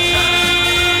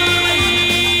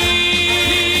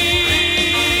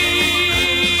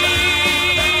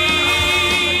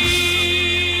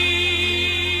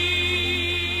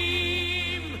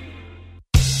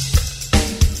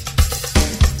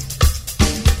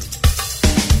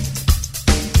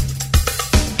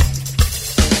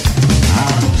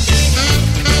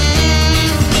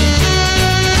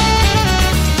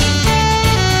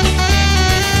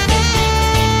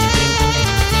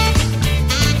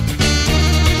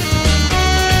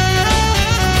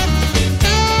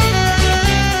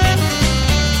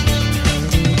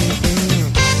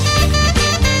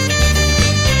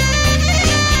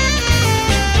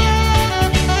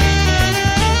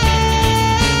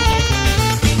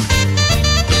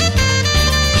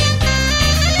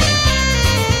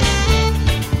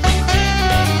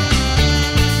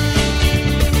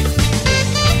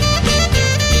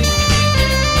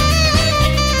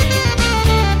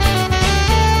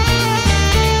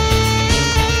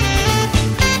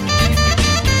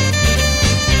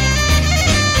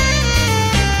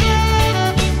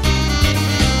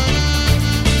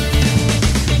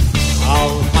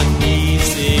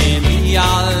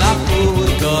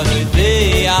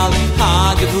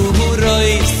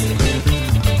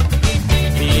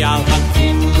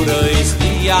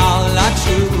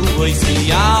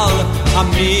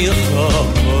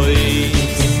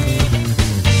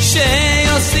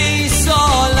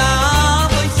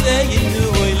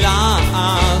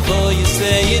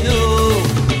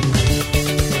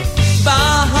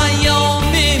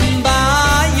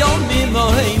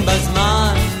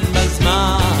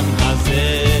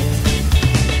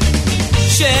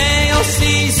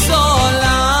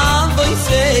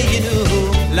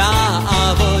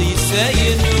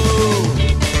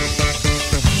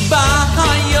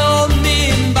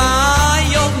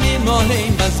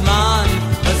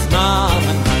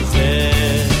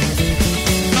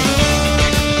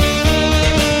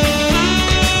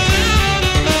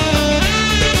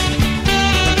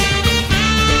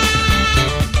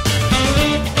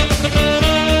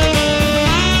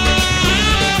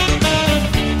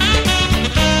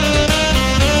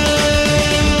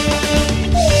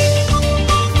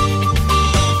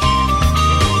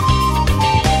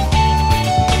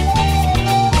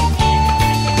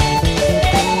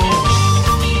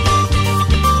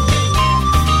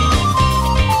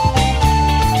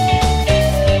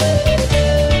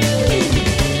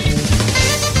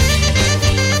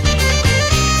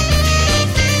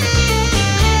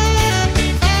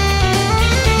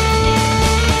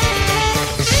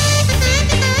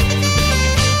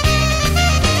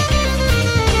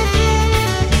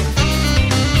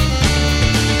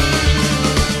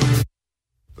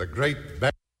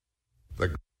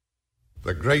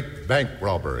 The great bank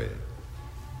robbery.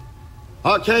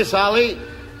 Okay, Sally,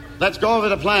 let's go over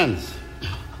the plans.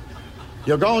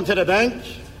 You'll go into the bank,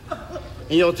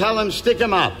 and you'll tell them stick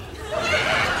 'em up.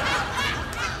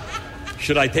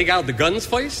 Should I take out the guns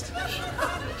first?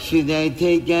 Should I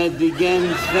take out the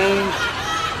guns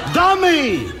first?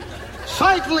 Dummy!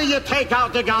 Certainly you take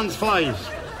out the guns first.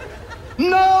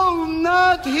 No,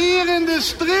 not here in the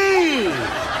street.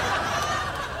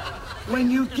 When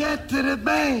you get to the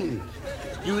bank,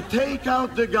 you take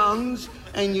out the guns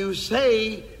and you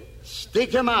say,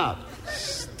 stick 'em up.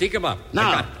 Stick 'em up.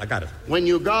 Now, I got it. When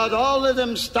you got all of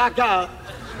them stuck up,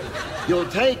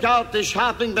 you'll take out the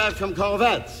shopping bag from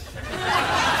Corvettes.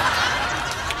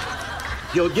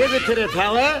 You'll give it to the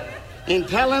teller and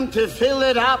tell him to fill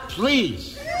it up,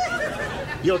 please.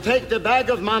 You'll take the bag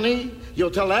of money.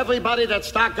 You'll tell everybody that's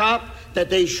stuck up that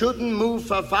they shouldn't move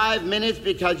for 5 minutes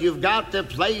because you've got the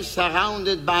place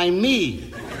surrounded by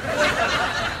me.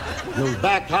 You'll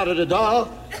back out of the door.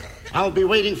 I'll be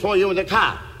waiting for you in the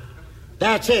car.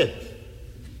 That's it.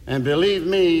 And believe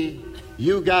me,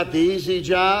 you got the easy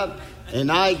job, and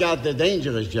I got the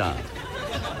dangerous job.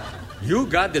 You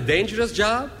got the dangerous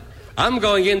job? I'm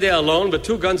going in there alone with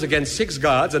 2 guns against 6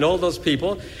 guards and all those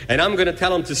people, and I'm going to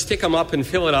tell them to stick them up and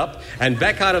fill it up and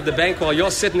back out of the bank while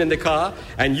you're sitting in the car,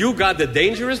 and you got the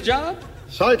dangerous job?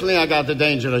 Certainly I got the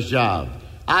dangerous job.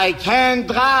 I can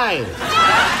drive.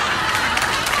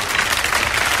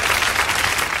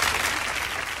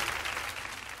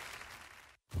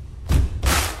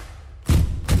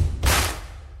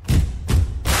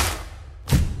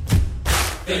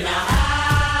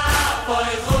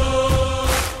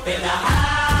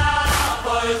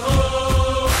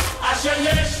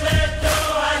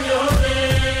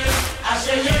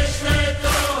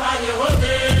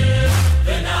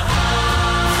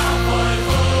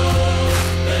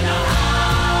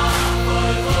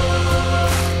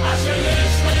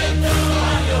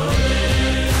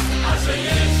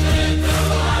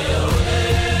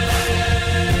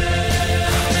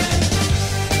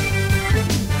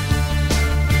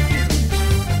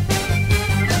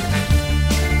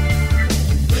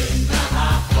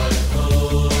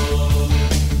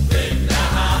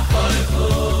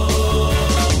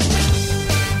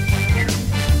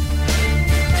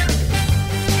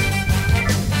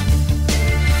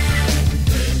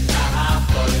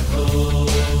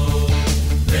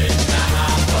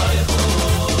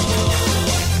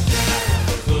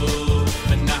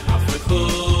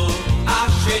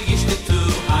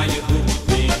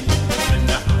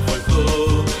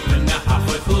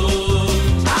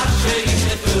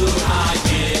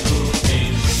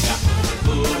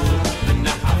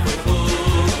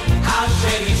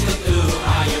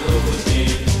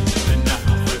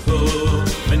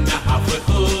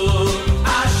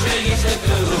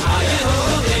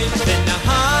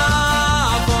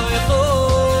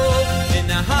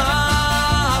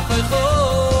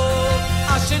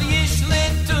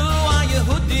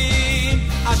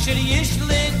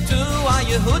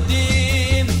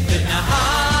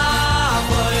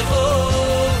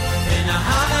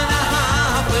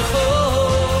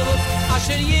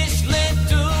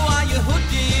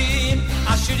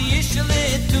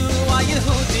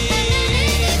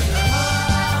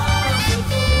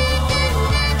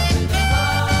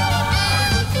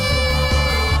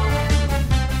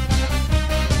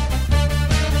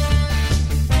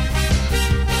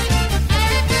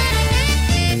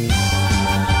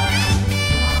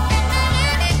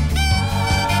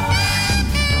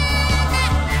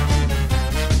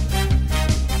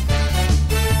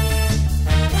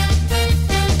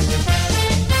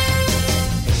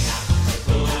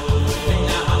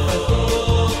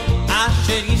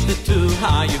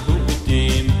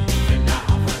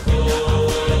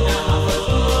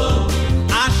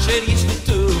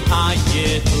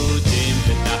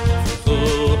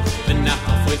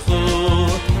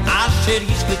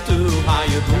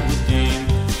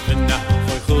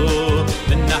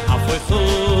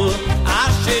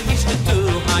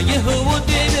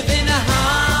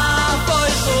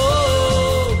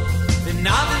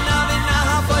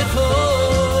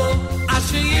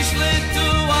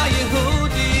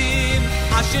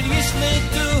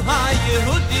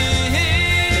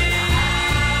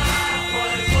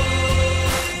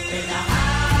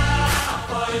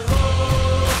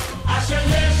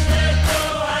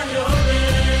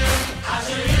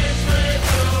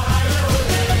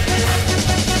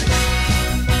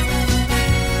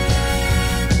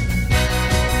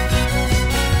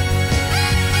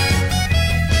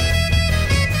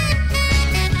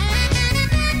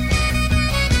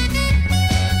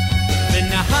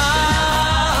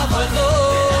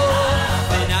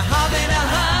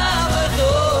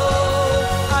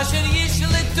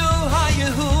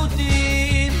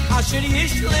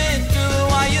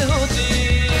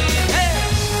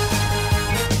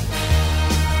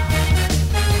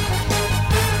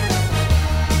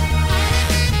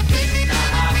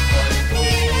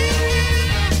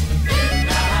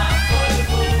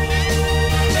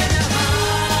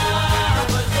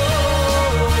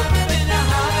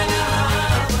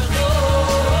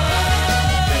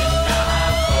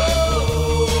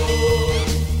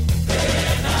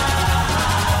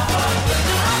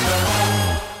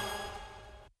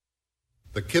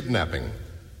 Kidnapping.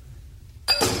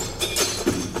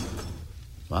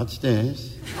 What's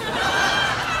this?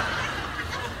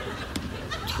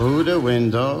 Through the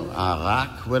window, a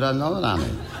rock with a note on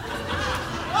it.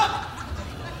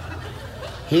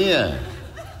 Here,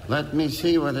 let me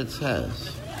see what it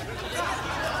says.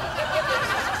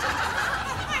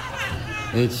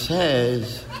 It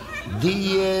says,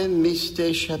 Dear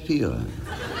Mr. Shapiro,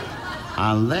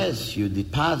 unless you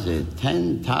deposit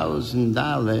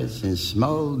 $10,000 in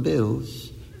small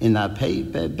bills in a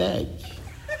paper bag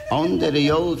under the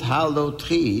old hollow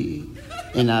tree,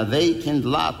 in a vacant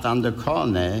lot on the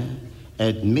corner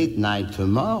at midnight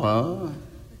tomorrow,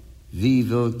 we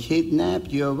will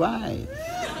kidnap your wife.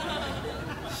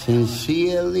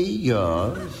 Sincerely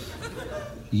yours,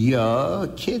 your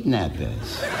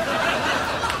kidnappers.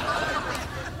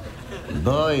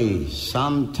 Boy,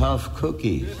 some tough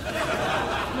cookies.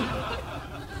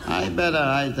 I better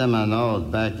write them a note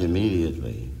back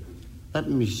immediately. Let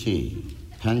me see.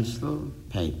 Pencil,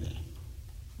 paper.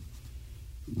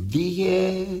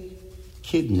 Dear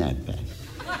kidnappers,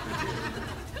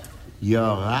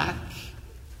 your rack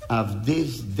of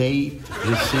this date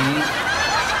received.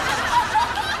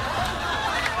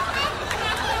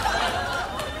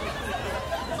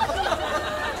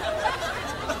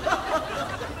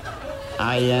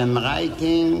 I am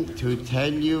writing to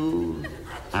tell you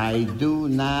I do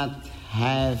not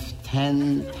have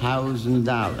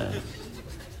 $10,000.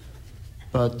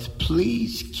 But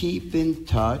please keep in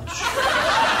touch.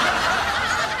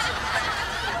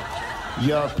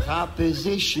 Your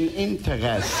proposition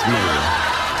interests me.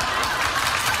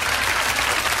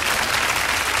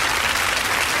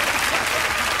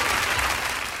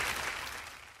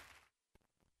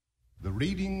 The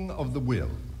reading of the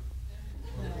will.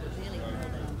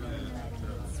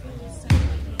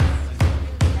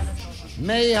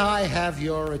 May I have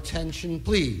your attention,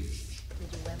 please?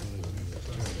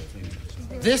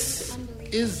 This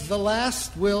is the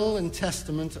last will and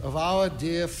testament of our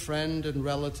dear friend and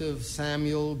relative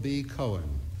Samuel B. Cohen.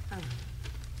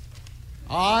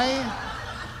 I,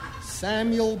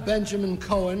 Samuel Benjamin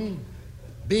Cohen,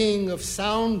 being of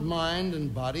sound mind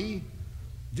and body,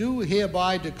 do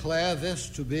hereby declare this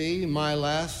to be my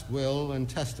last will and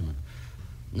testament.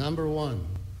 Number one,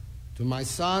 to my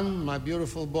son, my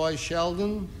beautiful boy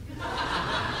Sheldon,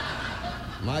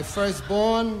 my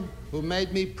firstborn, who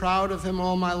made me proud of him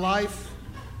all my life,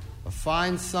 a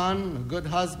fine son, a good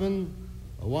husband,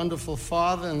 a wonderful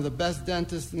father, and the best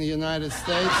dentist in the United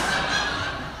States.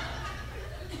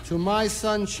 To my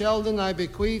son Sheldon, I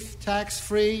bequeath,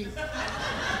 tax-free,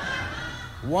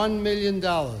 $1 million.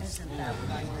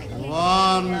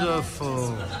 Wonderful.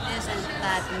 Isn't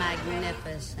that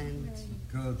magnificent?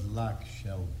 Good luck,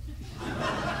 Sheldon.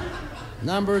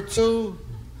 Number two,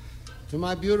 to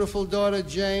my beautiful daughter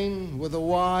Jane, with a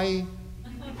Y.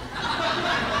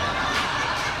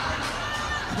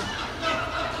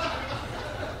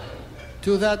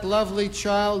 To that lovely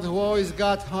child who always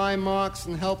got high marks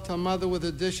and helped her mother with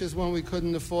the dishes when we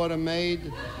couldn't afford a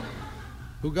maid,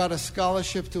 who got a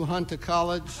scholarship to Hunter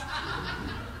College,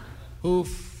 who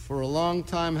for a long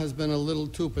time has been a little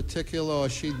too particular or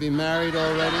she'd be married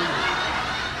already.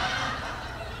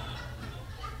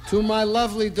 To my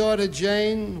lovely daughter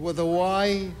Jane, with a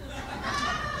Y,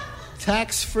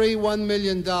 tax-free $1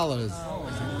 million.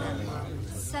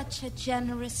 Such a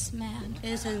generous man.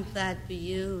 Isn't that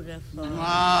beautiful?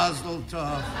 Mazel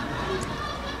tov.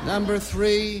 Number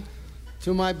three,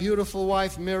 to my beautiful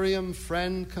wife Miriam,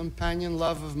 friend, companion,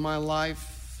 love of my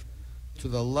life. To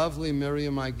the lovely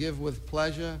Miriam, I give with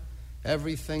pleasure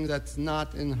everything that's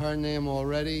not in her name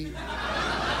already.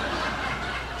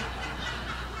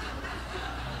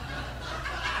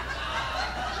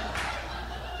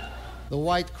 The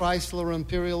white Chrysler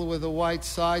Imperial with the white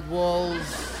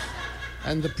sidewalls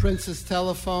and the Princess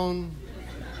telephone,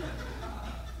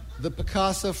 the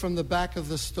Picasso from the back of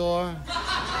the store,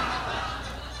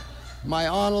 my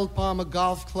Arnold Palmer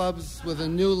golf clubs with a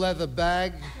new leather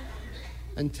bag,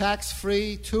 and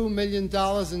tax-free $2 million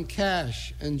in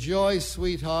cash. Enjoy,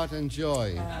 sweetheart,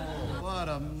 enjoy. Oh, what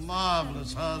a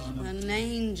marvelous husband. An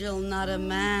angel, not a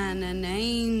man, an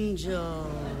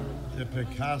angel. The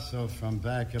Picasso from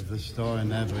back of the store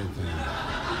and everything.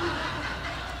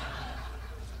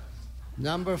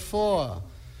 Number four,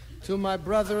 to my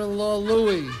brother-in-law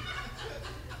Louis,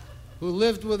 who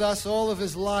lived with us all of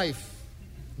his life,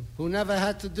 who never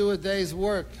had to do a day's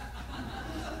work,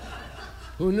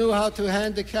 who knew how to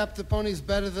handicap the ponies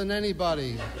better than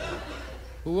anybody,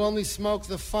 who only smoked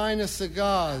the finest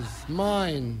cigars,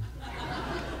 mine.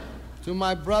 To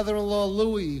my brother-in-law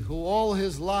Louis, who all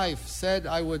his life said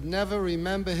I would never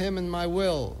remember him in my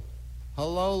will.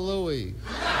 Hello, Louis.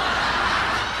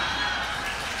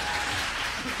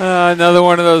 Another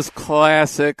one of those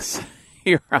classics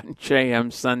here on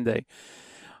JM Sunday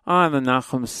on the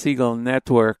Nachum Segal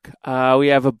Network. We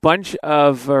have a bunch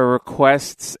of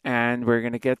requests, and we're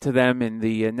going to get to them in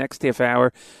the next half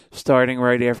hour, starting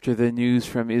right after the news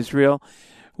from Israel,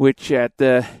 which at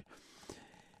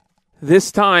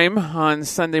this time on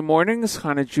Sunday mornings,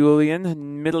 Hannah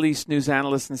Julian, Middle East news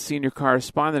analyst and senior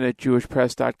correspondent at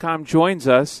JewishPress.com, joins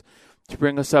us to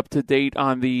bring us up to date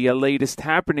on the latest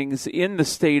happenings in the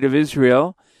state of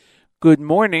Israel. Good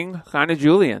morning, Hannah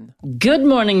Julian. Good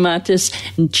morning, Matis.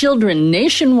 Children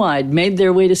nationwide made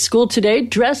their way to school today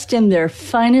dressed in their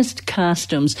finest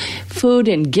costumes. Food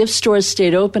and gift stores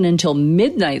stayed open until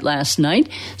midnight last night,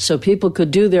 so people could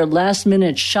do their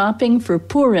last-minute shopping for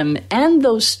Purim, and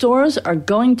those stores are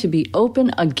going to be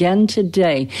open again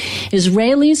today.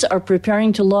 Israelis are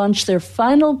preparing to launch their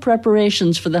final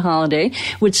preparations for the holiday,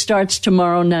 which starts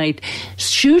tomorrow night.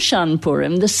 Shushan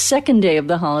Purim, the second day of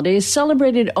the holiday, is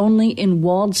celebrated only in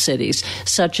walled cities,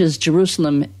 such as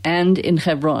Jerusalem and in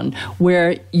Hebron,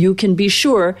 where you can be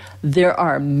sure there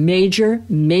are major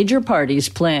parties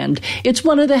planned. It's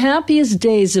one of the happiest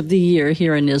days of the year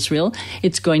here in Israel.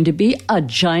 It's going to be a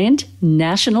giant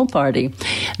national party.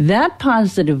 That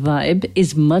positive vibe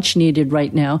is much needed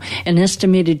right now. An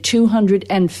estimated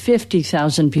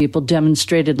 250,000 people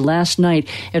demonstrated last night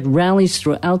at rallies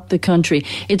throughout the country.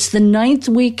 It's the 9th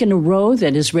week in a row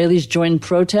that Israelis joined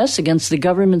protests against the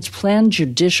government's planned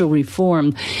judicial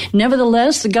reform.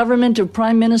 Nevertheless, the government of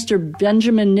Prime Minister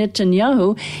Benjamin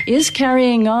Netanyahu is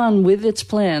carrying on with its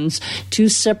plans. 2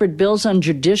 separate bills on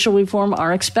judicial reform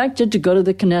are expected to go to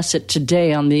the Knesset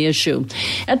today on the issue.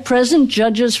 At present,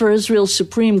 judges for Israel's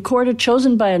Supreme Court are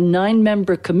chosen by a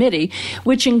 9-member committee,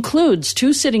 which includes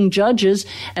 2 sitting judges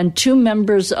and 2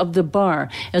 members of the bar,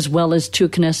 as well as 2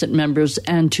 Knesset members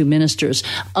and 2 ministers.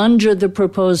 Under the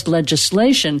proposed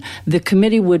legislation, the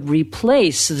committee would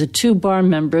replace the 2 bar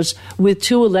members with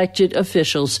 2 elected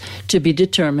officials to be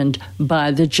determined by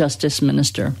the Justice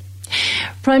Minister.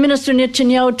 Prime Minister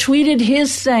Netanyahu tweeted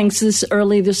his thanks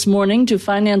early this morning to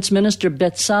Finance Minister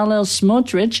Bezalel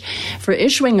Smotrich for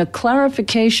issuing a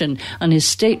clarification on his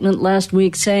statement last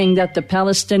week saying that the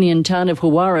Palestinian town of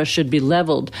Huwara should be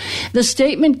leveled. The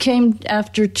statement came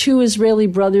after 2 Israeli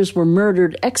brothers were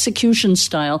murdered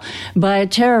execution-style by a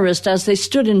terrorist as they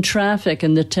stood in traffic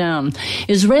in the town.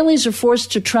 Israelis are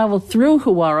forced to travel through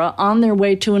Huwara on their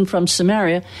way to and from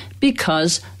Samaria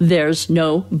because there's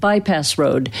no bypass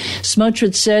road.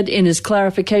 Smotrich said in his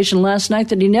clarification last night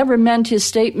that he never meant his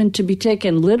statement to be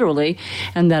taken literally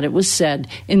and that it was said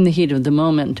in the heat of the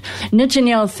moment.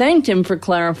 Netanyahu thanked him for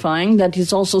clarifying that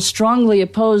he's also strongly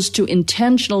opposed to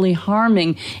intentionally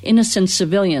harming innocent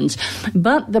civilians.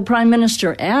 But the Prime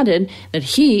Minister added that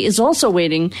he is also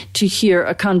waiting to hear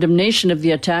a condemnation of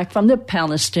the attack from the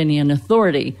Palestinian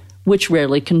Authority, which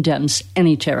rarely condemns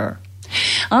any terror.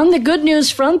 On the good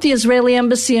news front, the Israeli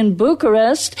embassy in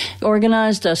Bucharest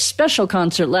organized a special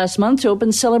concert last month to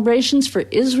open celebrations for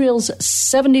Israel's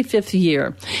 75th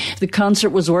year. The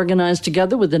concert was organized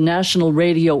together with the National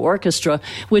Radio Orchestra,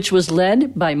 which was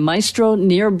led by Maestro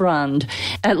Nir Brand.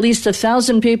 At least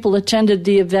 1,000 people attended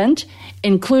the event,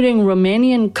 including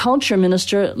Romanian Culture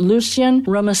Minister Lucian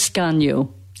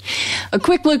Romascanu. A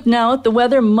quick look now at the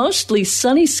weather. Mostly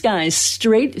sunny skies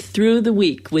straight through the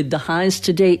week, with the highs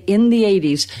today in the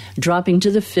 80s, dropping to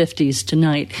the 50s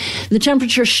tonight. The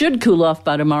temperature should cool off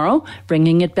by tomorrow,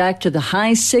 bringing it back to the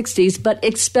high 60s, but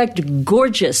expect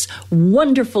gorgeous,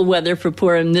 wonderful weather for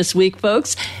Purim this week,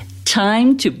 folks.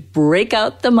 Time to break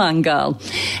out the mangal.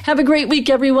 Have a great week,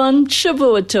 everyone.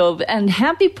 Shavua Tov, and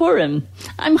happy Purim.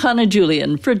 I'm Hannah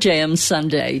Julian for JM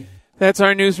Sunday. That's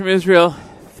our news from Israel.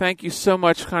 Thank you so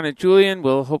much, Hannah Julian.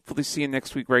 We'll hopefully see you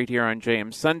next week right here on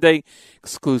JM Sunday,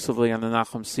 exclusively on the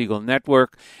Nachum Segal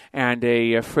Network. And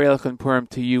a Freilich and Purim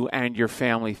to you and your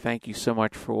family. Thank you so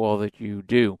much for all that you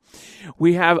do.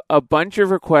 We have a bunch of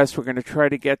requests. We're going to try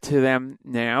to get to them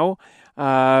now.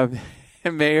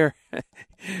 Mayor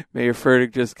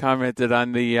Fertig just commented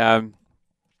on the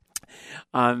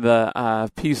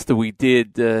piece that we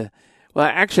did. Well,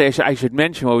 actually, I should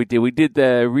mention what we did. We did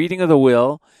the reading of the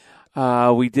will.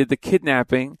 We did the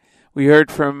kidnapping. We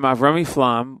heard from Avrami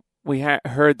Flam. We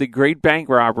heard the great bank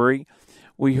robbery.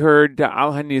 We heard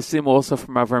Al Hanisim also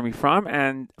from Avrami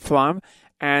Flam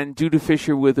and Judah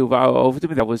Fisher with Uvao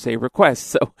Ovdim. That was a request.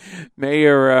 So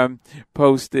Mayor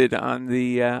posted on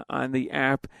the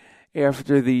app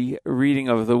after the reading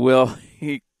of the will.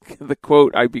 The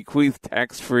quote, "I bequeath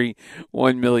tax-free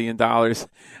 $1 million.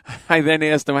 I then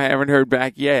asked him, I haven't heard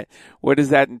back yet, what is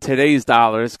that in today's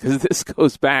dollars? Because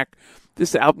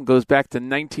this album goes back to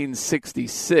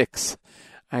 1966.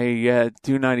 I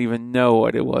do not even know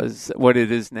what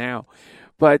it is now.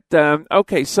 But,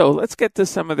 okay, so let's get to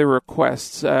some of the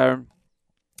requests.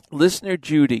 Listener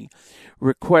Judy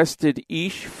requested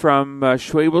Ish from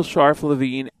Schwebel Sharf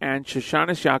Levine and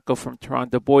Shoshana Shako from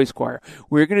Toronto Boys Choir.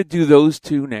 We're going to do those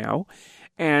two now.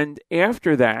 And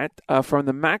after that, from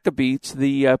the Maccabeats,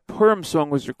 the Purim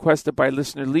song was requested by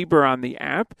listener Lieber on the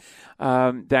app.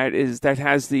 That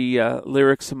has the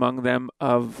lyrics among them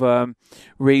of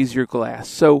Raise Your Glass.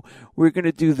 So we're going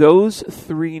to do those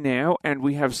three now, and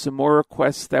we have some more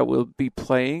requests that we'll be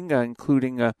playing,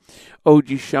 including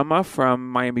Oji Shama from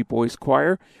Miami Boys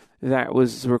Choir. That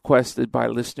was requested by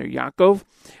listener Yaakov.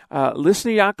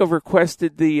 Listener Yaakov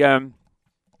requested the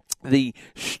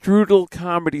Strudel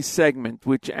comedy segment,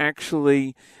 which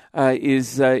actually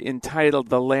is entitled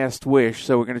The Last Wish.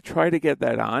 So we're going to try to get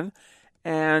that on.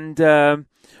 And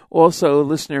also,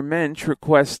 listener Mensch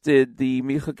requested the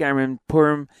Micha Garin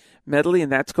Purim medley,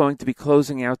 and that's going to be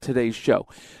closing out today's show.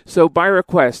 So by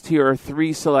request, here are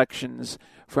three selections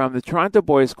from the Toronto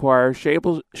Boys Choir,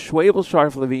 Schwebel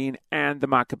Sharf Levine, and the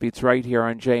Maccabeats right here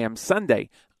on JM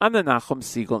Sunday on the Nachum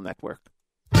Segal Network.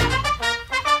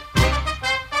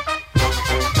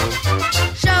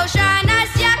 Shoshanas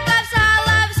Yaakov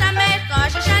Salav Samecha,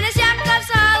 Shoshanas Yaakov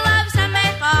Salav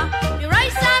Samecha,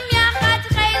 Yeroisam Yachad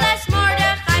Cheles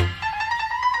Mordechai.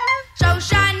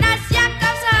 Shoshanas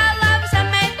Yaakov Salav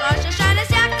Samecha,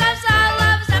 Shoshanas Yaakov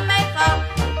Salav Samecha,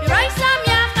 Yeroisam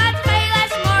Yachad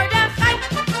Cheles Mordechai.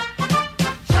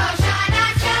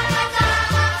 Shoshanas Yaakov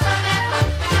Salav Samecha,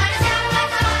 Shoshanas Yaakov Salav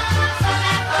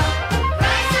Samecha,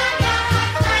 Yeroisam Yachad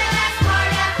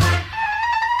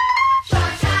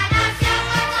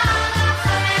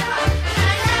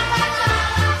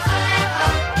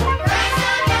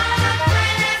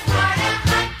Cheles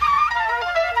Mordechai.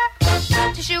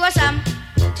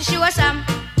 Tishuasam,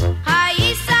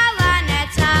 Haisala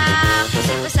Netzach,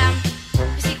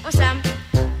 Visikwasam,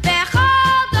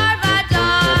 Bechol Dar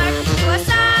Vadar,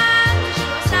 Tishuasam,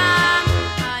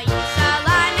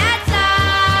 Haisala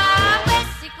Netzach,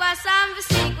 Visikwasam,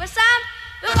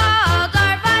 Bechol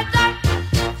Dar Vadar,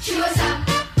 Tishuasam,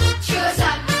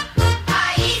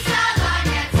 Haisala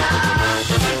Netzach,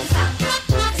 Visikwasam,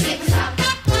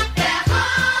 Bechol Dar Vadar,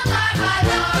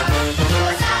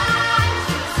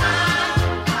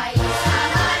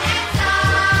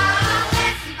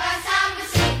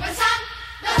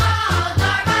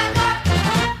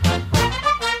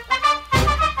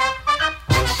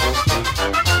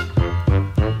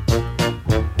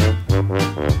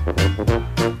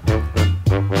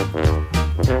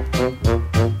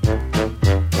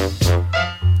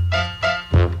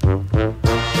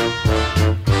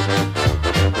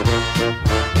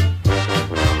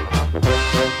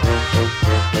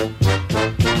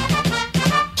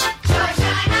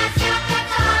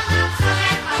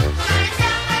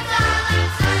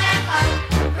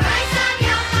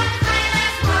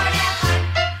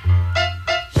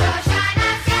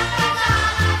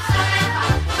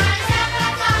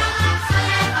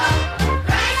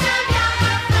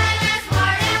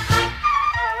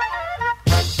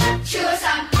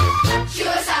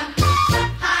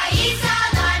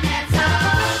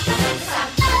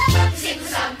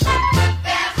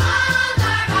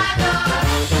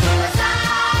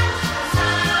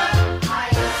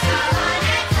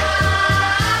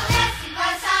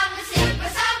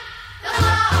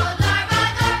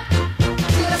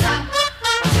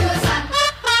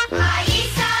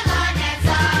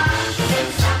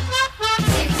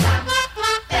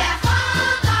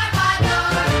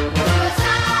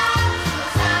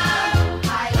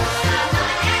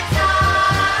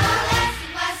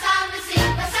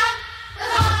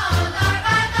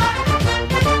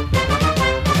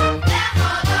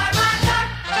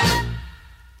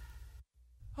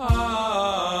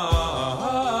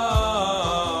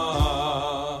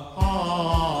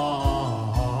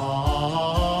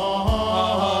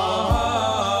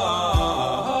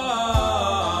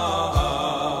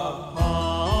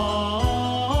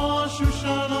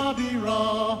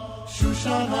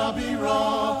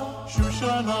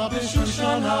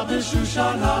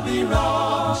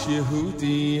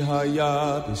 Yehudi haya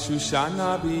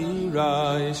b'Shushana bira,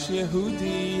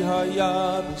 Yehudi haya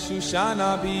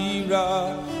b'Shushana bira,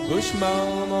 Ushma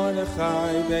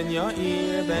Mordechai ben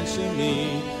Yair ben Shimi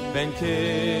ben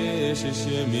Kish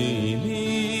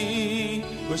Shemini,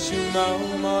 Ushma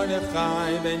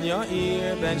Mordechai ben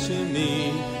Yair ben Shimi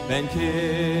ben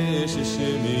Kish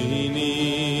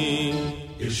Shemini.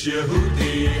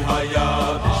 Yehudi haya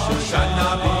b'Shushana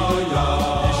bira.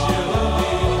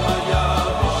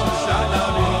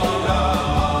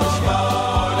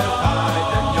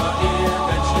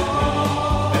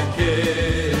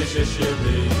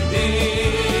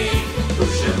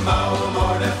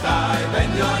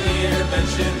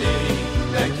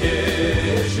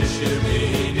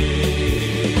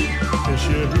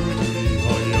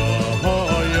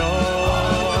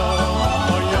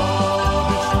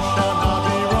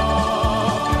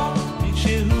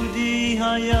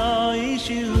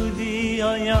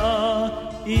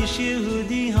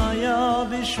 Yehudi haya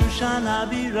b'Shushan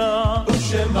Habira.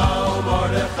 Ushemao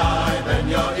Mordechai ben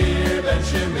Yair ben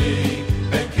Shimi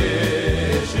ben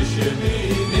Kish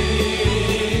Shemini.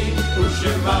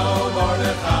 Ushemao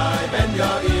Mordechai ben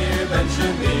Yair ben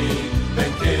Shimi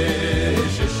ben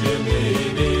Kish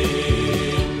Shemini.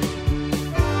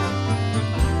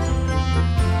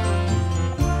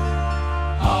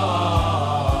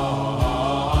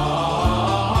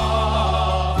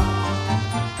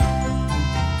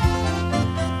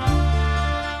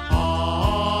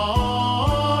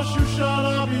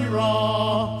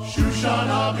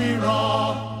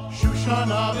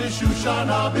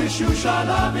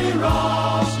 Shoshana Bira,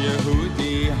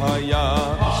 Yehudi Haya,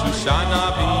 Shoshana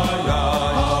Bira,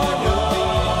 Yehudi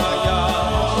Haya,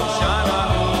 Shoshana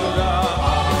Bira,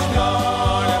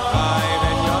 Mordechai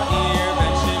ben Yair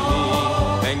ben Shimi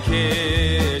ben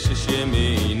Kish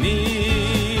Shemini.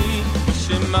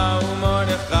 Shemao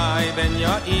Mordechai ben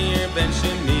Yair ben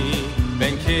Shimi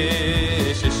ben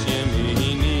Kish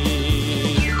Shemini.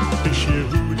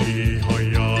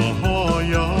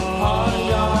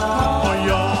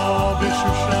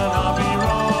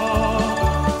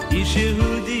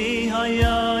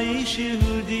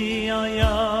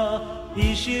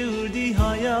 Yehudi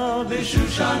Haya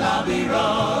Shushan Habira.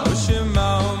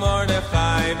 Ushemao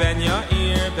Mordechai ben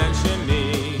Yair ben Shimi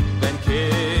ben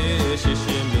Kish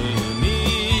Shemini.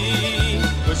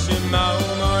 Ushemao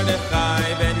Mordechai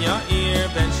ben Yair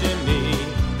ben Shimi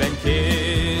ben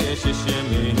Kish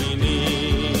Shemini.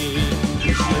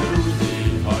 Yehudi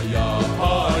Haya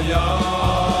Haya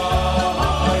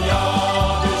Haya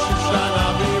b'Shushan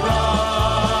Habira.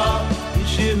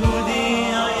 Yehudi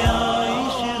haya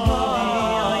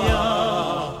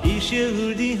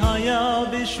Yehudi haya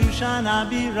b'Shushan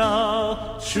Habira.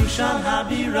 Shushan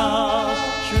Habira.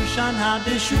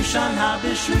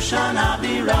 Shushan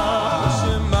Habira.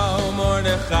 Ushemao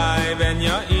Mordechai ben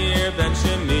Yair ben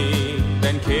Shimi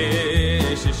ben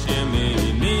Kish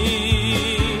Shemini.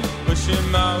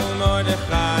 Ushemao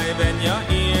Mordechai ben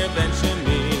Yair ben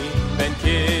Shimi ben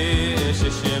Kish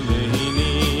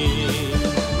Shemini.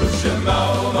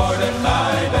 Ushemao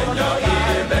Mordechai ben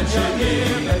Yair ben Shimi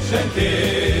ben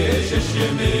Kish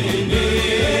Shemini.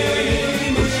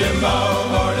 Ushemao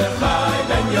Mordechai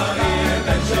ben Yair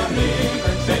ben Shimi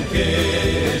ben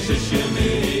Kish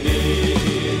Shemini.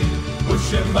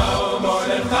 Ushemao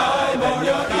Mordechai ben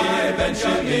Yair ben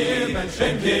Shimi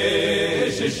ben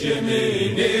Kish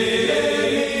Shemini.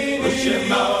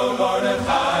 Ushemao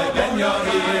Mordechai ben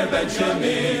Yair ben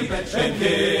Shimi ben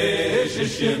Kish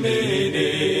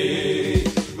Shemini.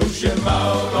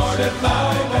 Ushemao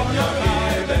Mordechai ben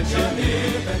Yair ben Shimi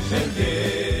ben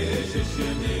Kish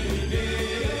Shemini.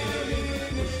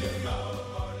 Ushemao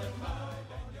Mordechai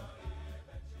ben Yair.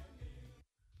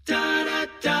 Da da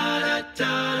da da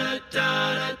da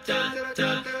da da da.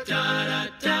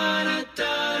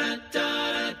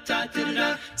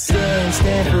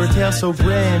 Stand for a tale so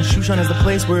grand. Shushan is the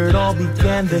place where it all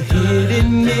began. The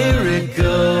hidden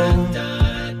miracle.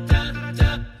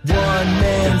 One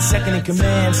man, second in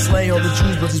command, slay all the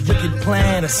Jews, but his wicked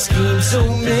plan, a scheme so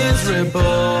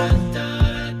miserable.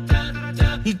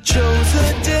 He chose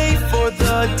a day for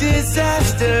the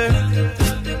disaster.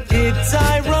 It's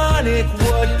ironic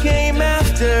what came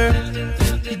after.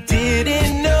 He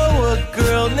didn't know a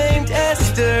girl named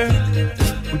Esther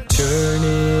would turn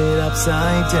it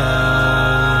upside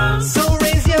down. So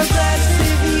raise your glass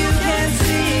if you can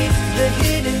see the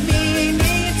hidden meaning.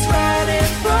 It's right in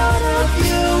front of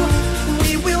you.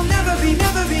 We will never be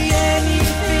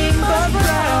anything but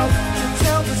proud to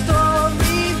tell the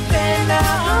story. Then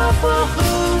now for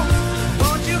who?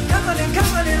 Won't you come on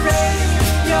and raise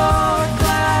your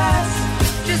glass?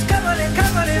 Just come on and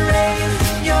raise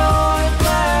your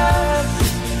glass.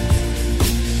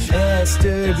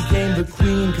 Esther became the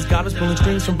queen, cause God was pulling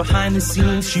strings from behind the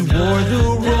scenes. She wore the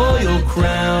royal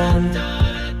crown.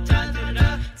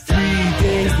 3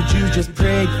 days the Jews just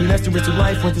prayed. Queen Esther risked her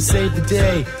life, went to save the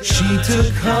day. She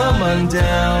took Haman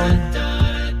down.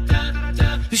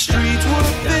 The streets were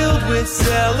filled with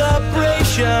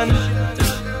celebration.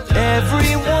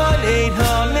 Everyone ate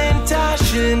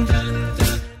Hamantashen.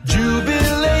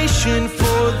 Jubilation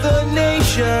for the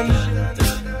nation.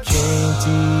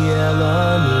 Kainti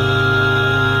Elanu.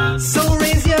 So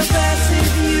raise your glass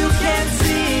if you can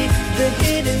see the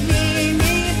hidden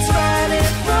meaning. It's right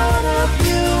in front of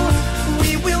you.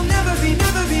 We will never be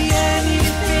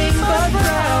anything but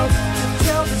proud to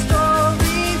tell the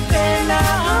story. Then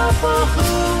now for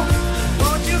who?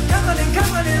 Won't you come on and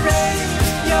raise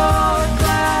your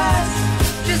glass?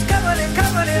 Just come on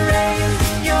and raise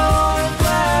your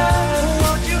glass.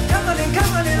 Won't you come on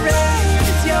and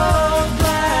raise your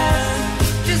glass?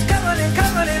 Just come on and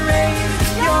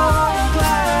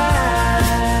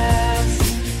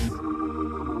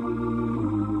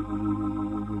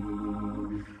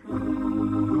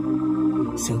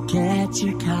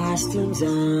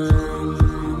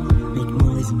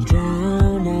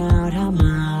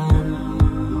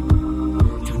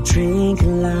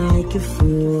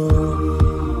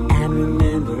fool and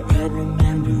remember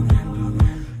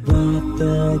what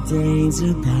the day's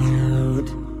about.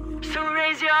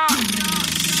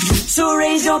 So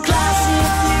raise your glass if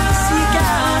you see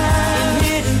God in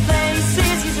hidden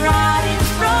places. He's right in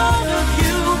front of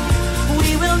you.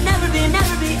 We will never be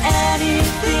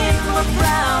anything more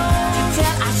proud to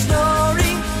tell our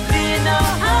story. Be no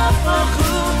half a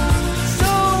clue. So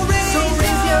raise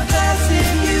your glass if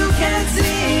you can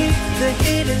see the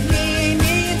hidden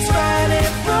meanings right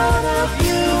in front of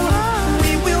you.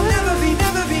 We will never be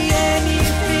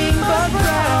anything but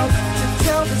proud to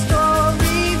tell the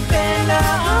story. Bend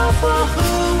our for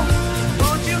who?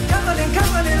 Won't you come on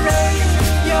and raise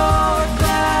your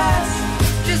glass?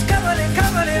 Just come on and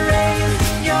raise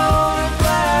your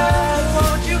glass.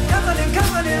 Won't you come on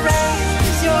and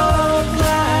raise your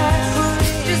glass?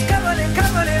 Just come on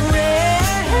and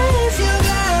raise your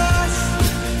glass.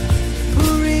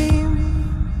 Purim.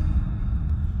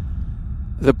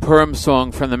 The Purim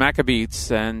song from the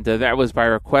Maccabees, and that was by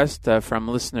request from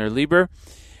listener Lieber.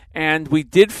 And we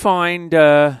did find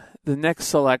the next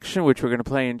selection, which we're going to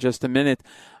play in just a minute.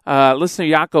 Listener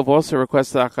Yaakov also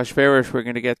requested Achashverosh. We're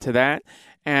going to get to that.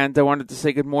 And I wanted to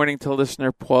say good morning to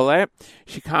listener Paulette.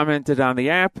 She commented on the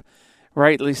app,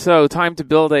 rightly so. Time to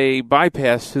build a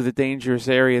bypass through the dangerous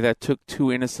area that took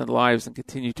 2 innocent lives and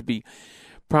continue to be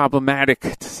problematic,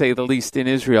 to say the least, in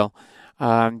Israel.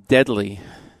 Deadly.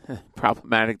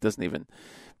 Problematic doesn't even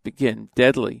begin.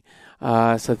 Deadly.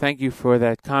 So thank you for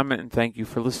that comment, and thank you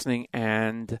for listening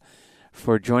and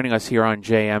for joining us here on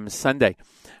JM Sunday.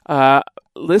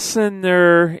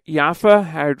 Listener Yafa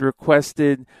had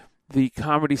requested the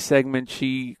comedy segment.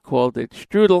 She called it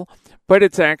Strudel, but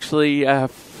it's actually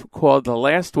called The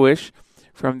Last Wish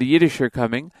from the Yiddish Are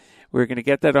Coming. We're going to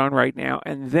get that on right now.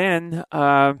 And then,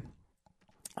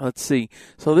 let's see.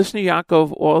 So listener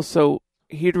Yaakov also,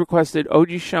 he had requested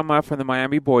Oji Shama from the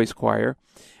Miami Boys Choir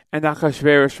and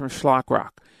Achashverosh from Shlock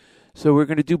Rock. So we're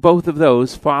going to do both of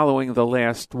those following The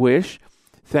Last Wish.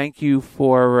 Thank you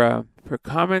for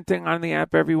commenting on the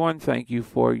app, everyone. Thank you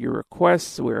for your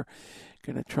requests. We're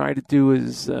going to try to do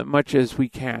as much as we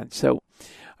can. So,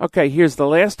 okay, here's The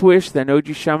Last Wish, then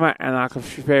Oji Shama and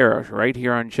Achashverosh right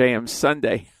here on JM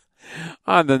Sunday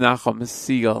on the Nachum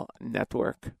Siegel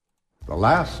Network. The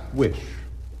Last Wish.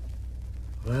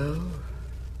 Well,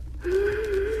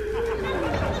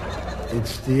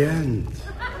 it's the end.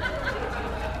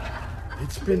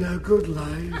 It's been a good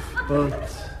life, but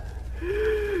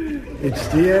it's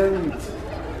the end.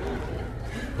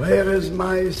 Where is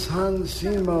my son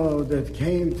Simo that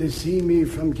came to see me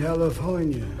from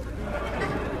California?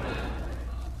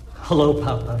 Hello,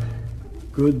 Papa.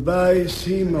 Goodbye,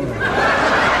 Simo.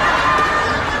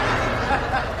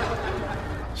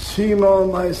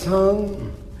 Simo, my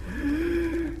son,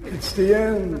 it's the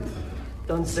end.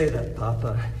 Don't say that,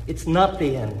 Papa. It's not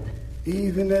the end.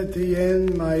 Even at the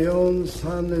end, my own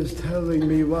son is telling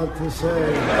me what to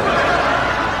say.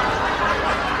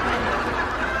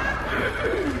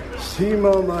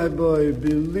 Simo, my boy,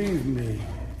 believe me,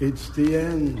 it's the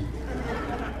end.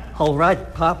 All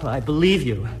right, Papa, I believe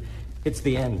you. It's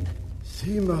the end.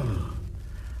 Simo,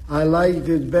 I liked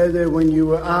it better when you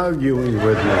were arguing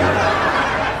with me.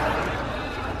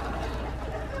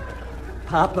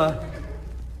 Papa,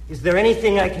 is there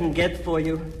anything I can get for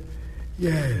you?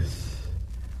 Yes.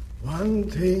 One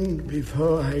thing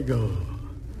before I go.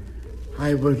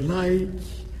 I would like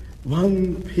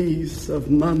one piece of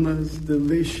Mama's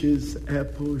delicious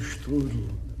apple strudel.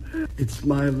 It's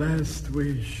my last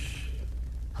wish.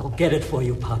 I'll get it for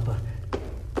you, Papa.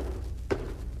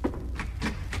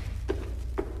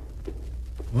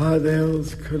 What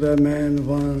else could a man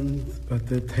want but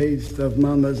the taste of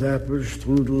Mama's apple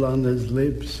strudel on his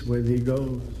lips when he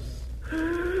goes?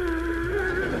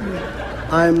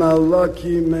 I'm a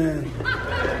lucky man.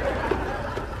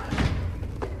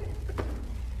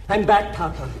 I'm back,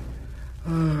 Papa.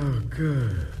 Oh,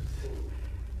 good.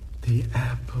 The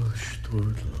apple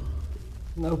strudel.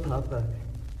 No, Papa.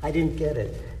 I didn't get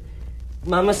it.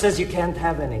 Mama says you can't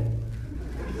have any.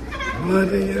 What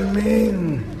do you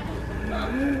mean?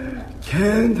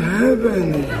 Can't have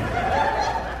any.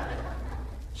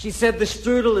 She said the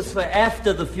strudel is for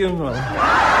after the funeral.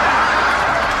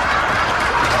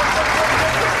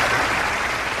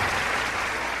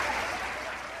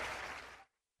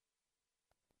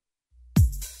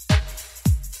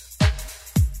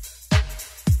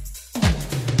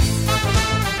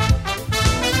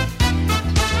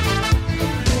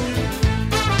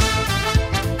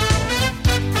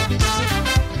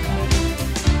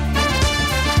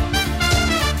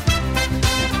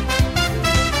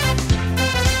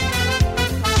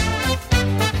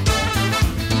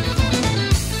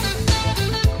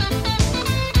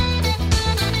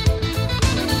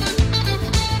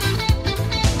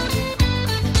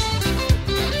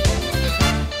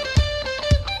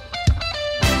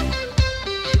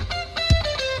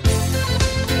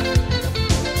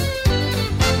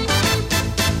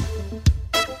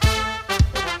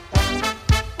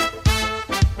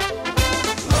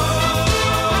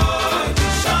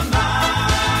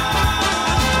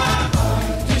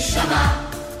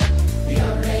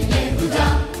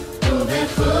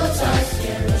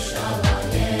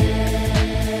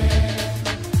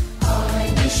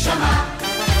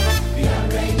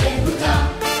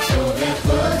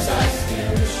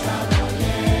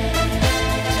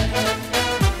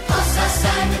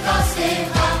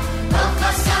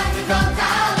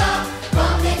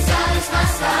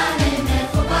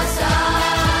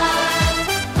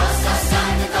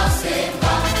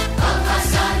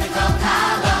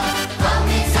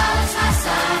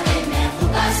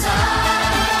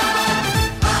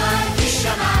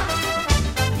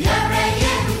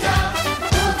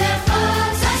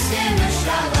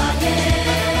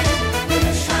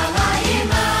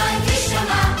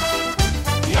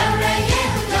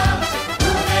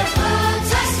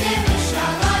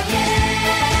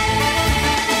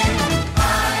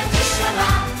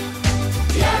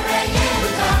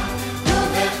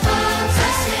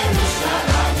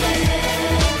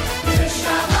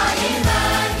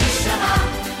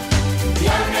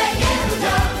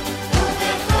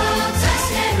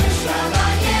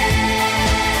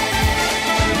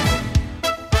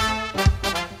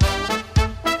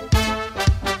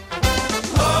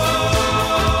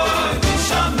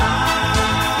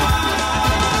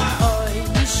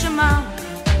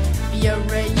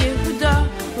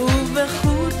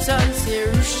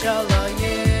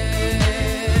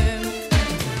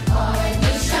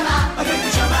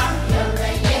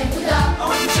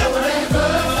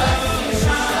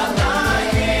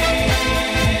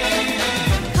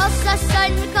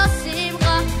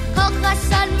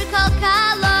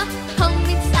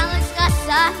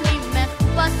 שאני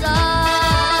מחופשות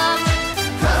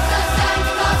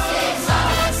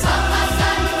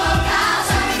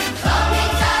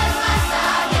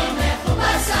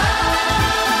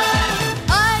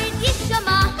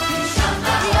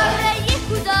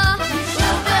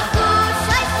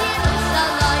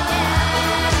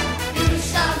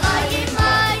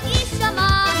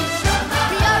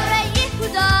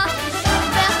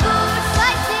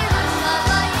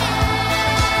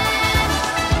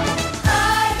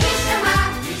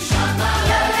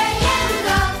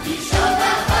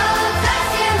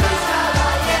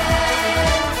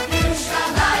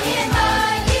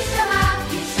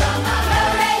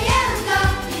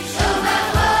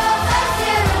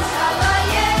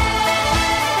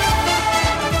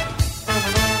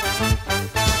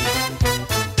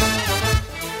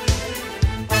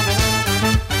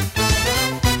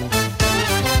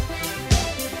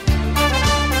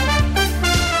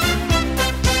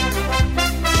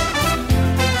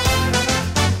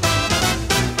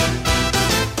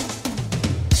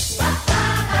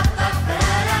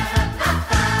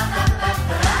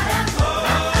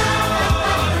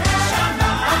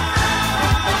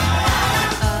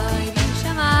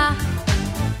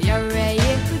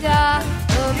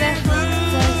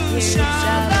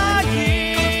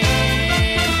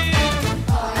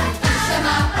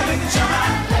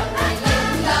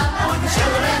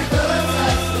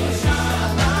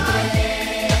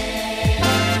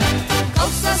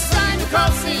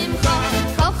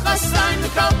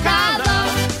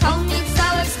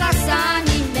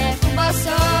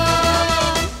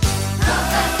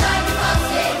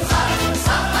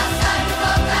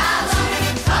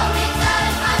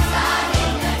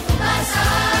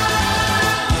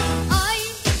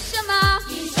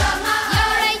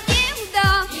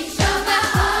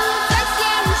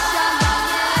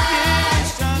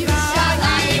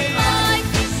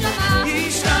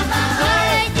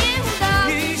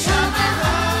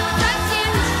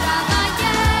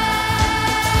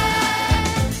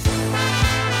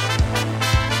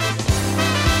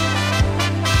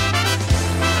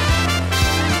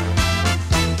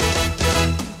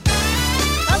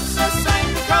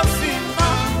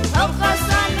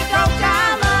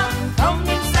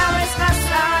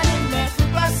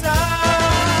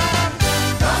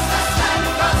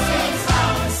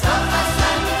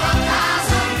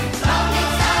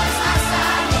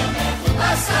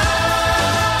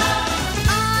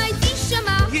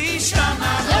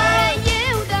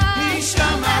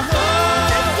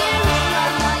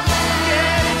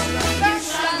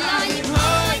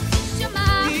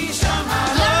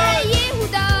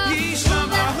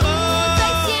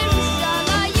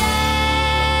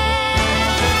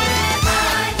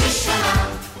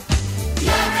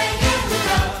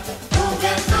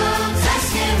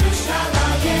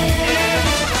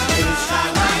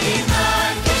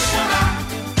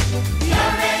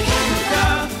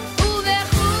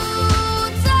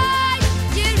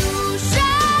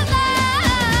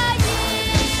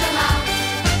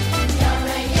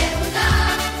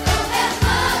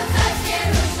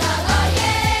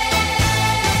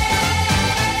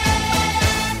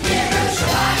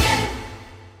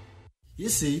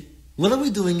What are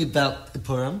we doing about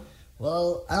Purim?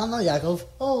 Well, I don't know, Yaakov.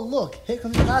 Oh, look, here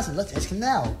comes Chazan. Let's ask him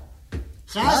now.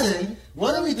 Chazan,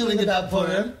 what are we doing about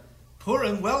Purim?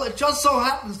 Purim? Well, it just so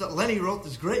happens that Lenny wrote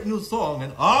this great new song,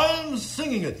 and I'm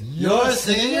singing it. You're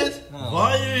singing it? No,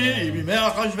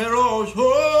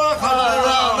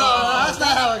 that's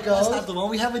not how it goes. That's not the one.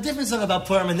 We have a different song about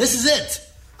Purim, and this is it.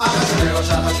 Achashverosh,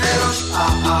 Achashverosh,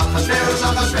 Achashverosh,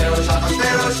 Achashverosh,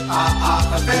 Achashverosh,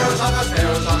 Achashverosh,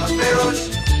 Achashverosh, Achashverosh,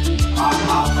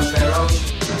 Achashverosh.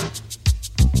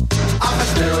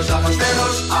 Achashverosh,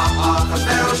 Achashverosh,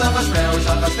 Achashverosh, Achashverosh,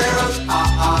 Achashverosh,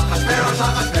 Achashverosh,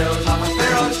 Achashverosh,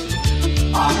 Achashverosh,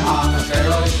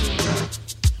 Achashverosh.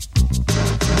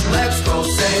 Let's go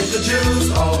save the Jews,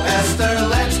 oh Esther,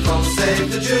 let's go save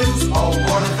the Jews, oh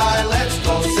Mordechai, let's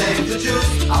go save the Jews,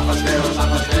 Achashverosh,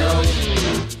 Achashverosh.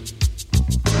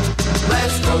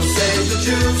 Let's go save the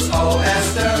Jews, oh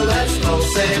Esther, let's go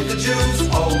save the Jews,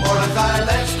 oh Mordechai,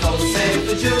 let's go save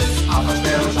the Jews,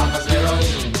 Achashverosh, Achashverosh.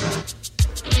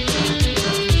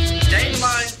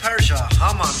 Dateline Persia,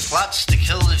 Haman plots to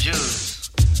kill the Jews.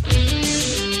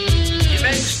 He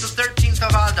makes the 13th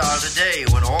of Adar the day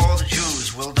when all the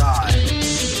Jews will die.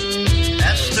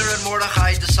 Esther and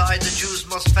Mordechai decide the Jews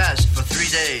must fast for 3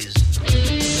 days.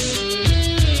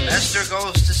 Esther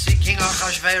goes to see King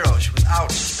Achashverosh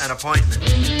without an appointment.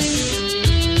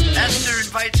 Esther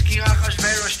invites King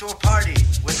Achashverosh to a party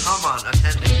with Haman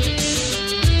attending.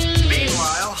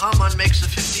 Meanwhile, Haman makes a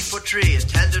 50-foot tree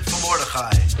intended for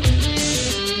Mordechai.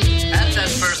 At that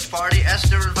first party,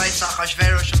 Esther invites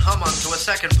Achashverosh and Haman to a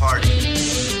second party.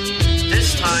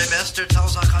 This time, Esther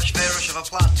tells Achashverosh of a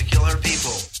plot to kill her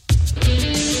people.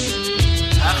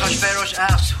 Achashverosh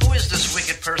asks, who is this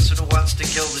wicked person who wants to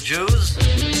kill the Jews?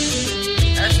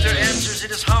 Esther answers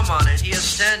it is Haman, and he is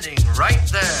standing right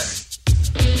there.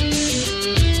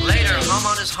 Later,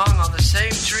 Haman is hung on the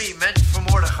same tree meant for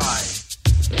Mordechai.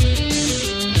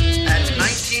 And in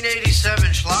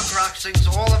 1987, Shlock Rock sings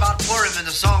all about Purim in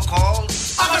the song called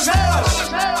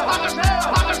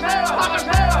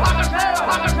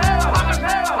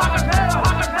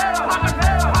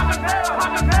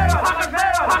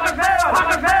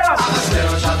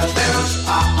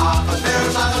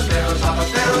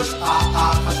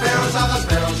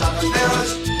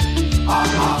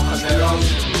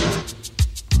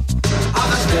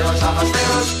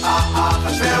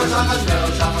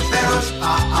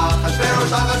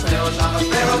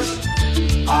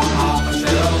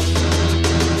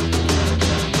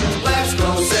Let's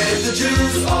go save the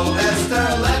Jews, oh Esther,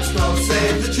 let's go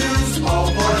save the Jews,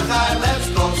 oh Mordechai, let's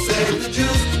go save the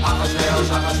Jews, Achashverosh,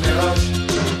 Achashverosh.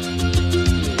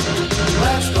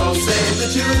 Let's go save the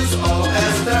Jews, oh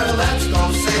Esther, let's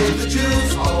go save the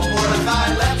Jews, oh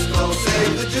Mordechai, let's go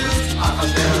save the Jews,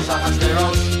 Achashverosh,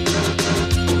 Achashverosh.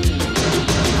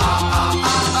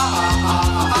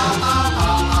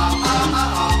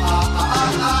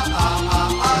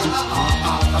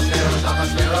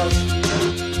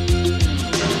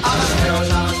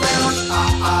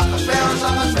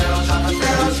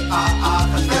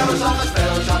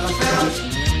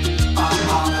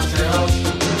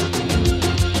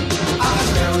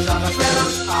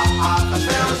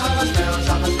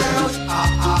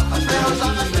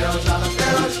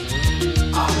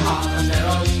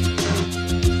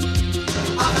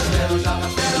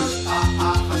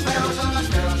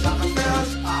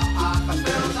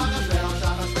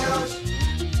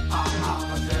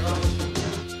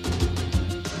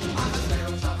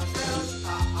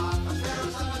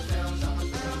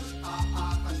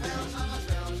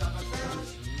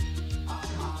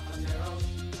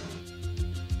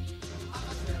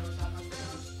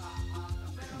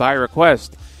 By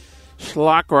request,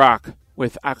 Shlock Rock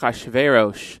with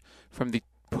Achashverosh from the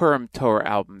Purim Torah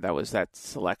album. That was that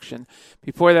selection.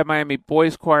 Before that, Miami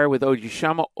Boys Choir with Oji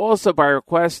Shama, also by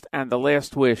request, and The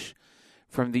Last Wish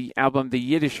from the album The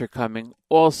Yiddish Are Coming,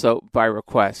 also by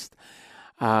request.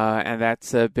 And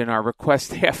that's been our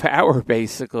request half hour,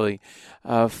 basically,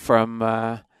 from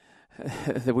that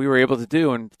we were able to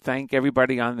do. And thank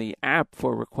everybody on the app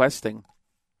for requesting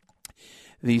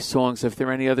these songs. If there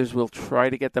are any others, we'll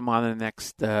try to get them on the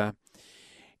next in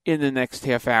the next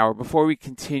half hour. Before we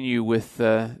continue with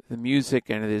the music,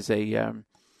 and it is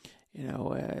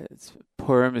it's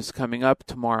Purim is coming up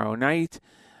tomorrow night.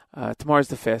 Tomorrow's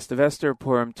the Fast of Esther,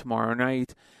 Purim tomorrow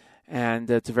night, and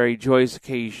it's a very joyous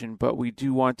occasion. But we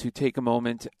do want to take a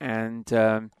moment and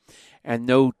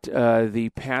note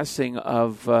the passing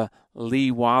of Lee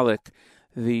Wallach,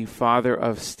 the father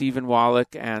of Stephen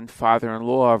Wallach and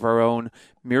father-in-law of our own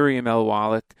Miriam L.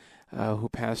 Wallach, who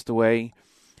passed away.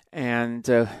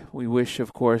 And we wish,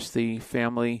 of course, the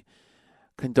family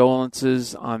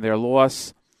condolences on their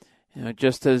loss.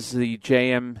 Just as the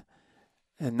JM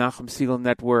and Nachum Segal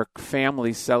Network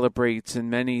family celebrates in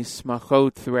many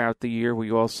smachot throughout the year, we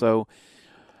also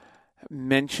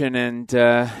mention and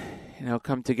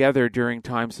come together during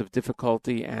times of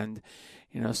difficulty and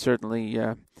certainly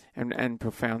and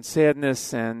profound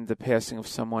sadness, and the passing of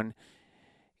someone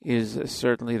is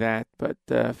certainly that, but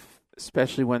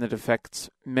especially when it affects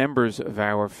members of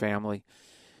our family.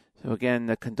 So again,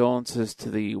 the condolences to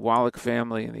the Wallach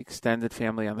family and the extended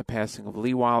family on the passing of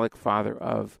Lee Wallach, father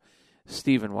of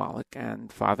Stephen Wallach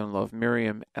and father-in-law of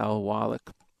Miriam L.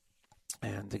 Wallach.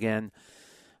 And again,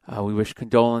 we wish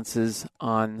condolences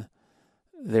on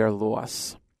their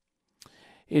loss.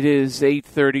 It is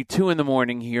 8:32 in the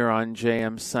morning here on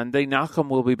JM Sunday. Nachum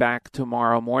will be back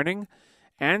tomorrow morning,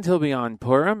 and he'll be on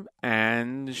Purim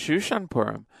and Shushan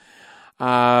Purim.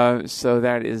 So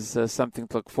that is something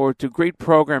to look forward to. Great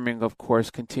programming, of course,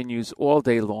 continues all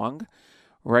day long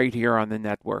right here on the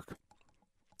network.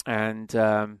 And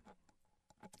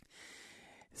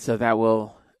so that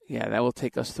will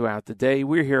take us throughout the day.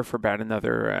 We're here for about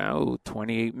another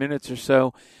 28 minutes or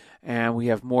so, and we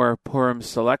have more Purim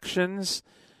selections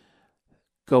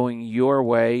going your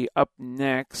way. Up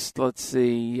next, let's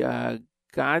see,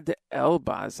 Gad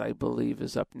Elbaz, I believe,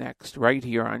 is up next right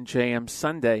here on JM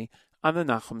Sunday on the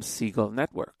Nachum Segal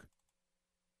Network.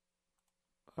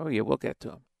 Oh, yeah, we'll get to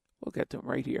him. We'll get to him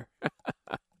right here.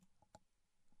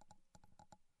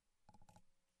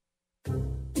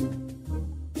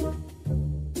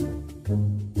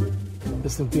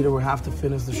 Listen, Peter, we have to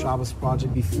finish the Shabbos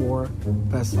project before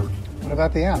Pesach. What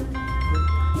about the app?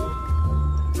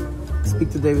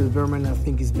 Speak to David Berman. I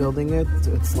think he's building it.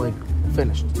 It's like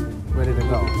finished, ready to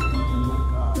go. Oh my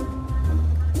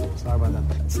God. Sorry about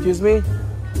that. Excuse me?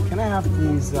 Can I have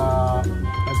these, Oh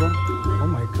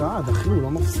my God, the chilul,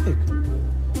 I'm sick.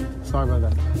 Sorry about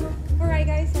that. All right,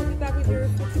 guys, I'll be back with your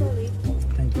food slowly.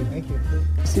 Thank you. Thank you.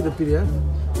 You see the PDF?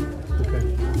 Okay.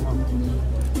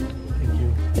 Thank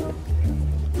you.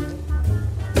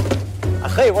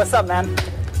 Hey, what's up, man?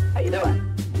 How you doing?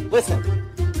 Listen,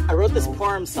 I wrote this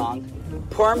Purim song.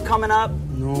 Purim coming up.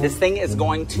 No. This thing is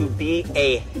going to be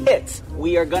a hit.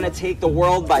 We are going to take the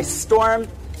world by storm.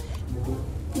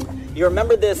 You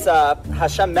remember this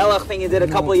Hashem Melech thing you did a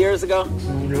couple of years ago?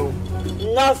 No.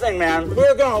 Nothing, man.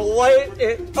 We're going to light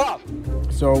it up.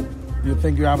 So, you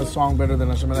think you have a song better than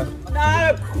Hashem Melech?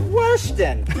 Not a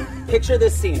question. Picture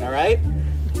this scene, all right?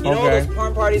 You know all those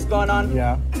Purim parties going on?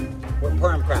 Yeah. We're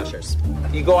Purim crashers.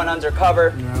 You go on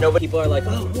undercover. Yeah. Nobody. People are like,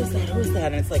 oh, who's that? Who's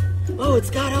that? And it's like, oh, it's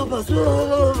God help us.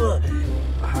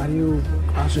 How do you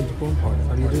crash into Purim parties?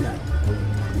 How do you do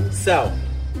that? So.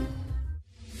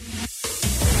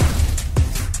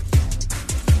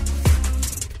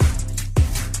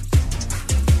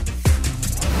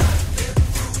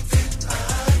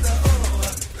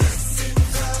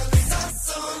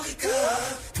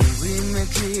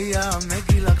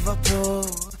 מגילה כבר פה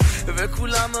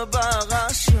וכולם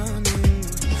ברשנים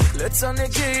ליצן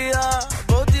הגיע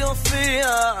בודי הופיע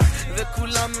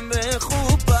וכולם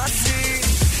מחופשים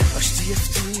אשתי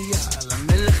הפתיע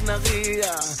למלך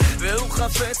נריע והוא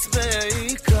חפץ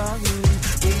בעיקרים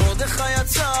ומרדכי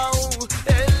יצאו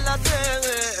אל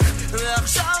הדרך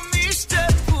ועכשיו משתה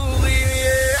פורים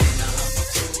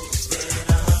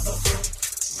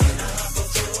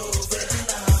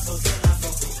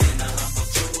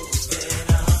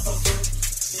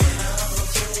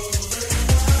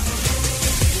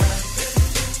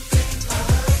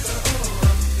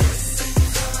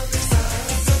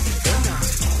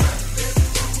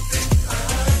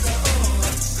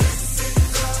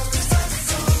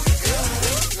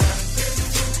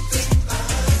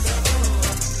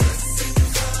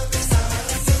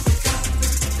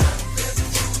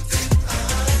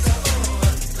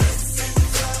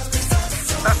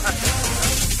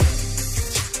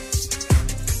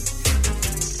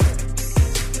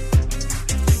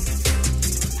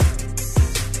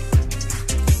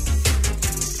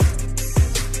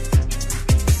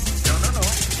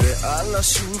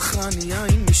השולחן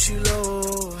יין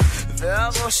משילו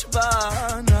והראש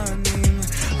בעננים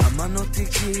אמנות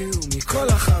הגיעו מכל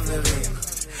החברים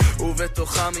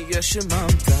ובתוכם יש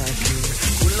ממתקים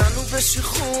כולנו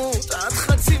בשכרות עד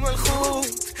חצי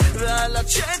מלכות ועל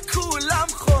הצ'ק כולם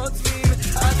חותמים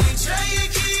הדי-ג'יי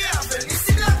הגיע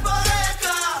וניסים לך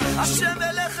ברקע השם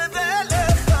אליך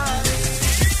ואליך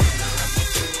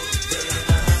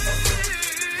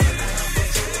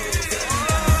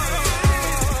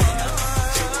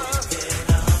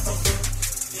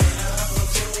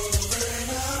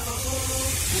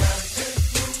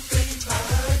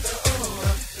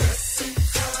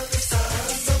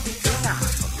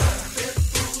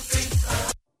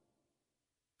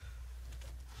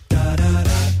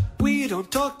don't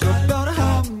talk about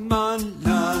Haman,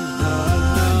 na, na,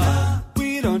 na.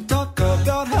 We don't talk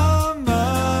about Haman.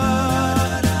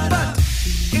 But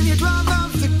in your 12 of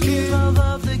the king,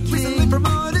 recently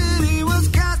promoted, he was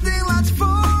casting lots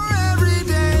for every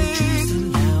day.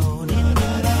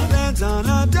 Lands on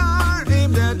a dar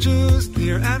aimed at Jews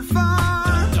near and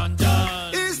far.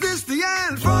 Is this the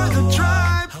end for the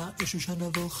tribe?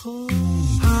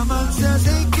 Haman says,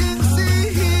 hey king, see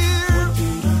here.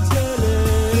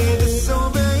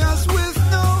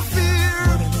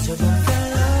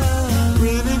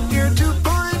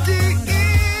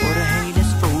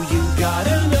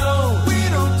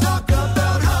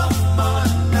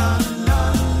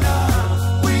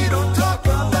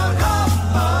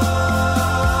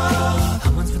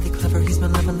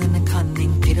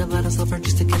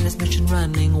 Just to get his mission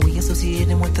running, we associate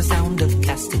him with the sound of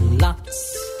casting lots.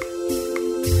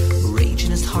 Rage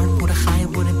in his heart, Mordechai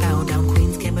wouldn't bow down.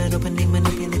 Queens gambit open, they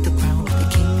manipulate the crowd. The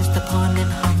king is the pawn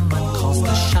and Haman calls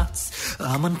the shots.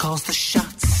 Haman calls the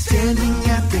shots. Standing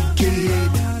at the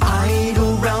gate,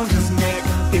 idol round his neck.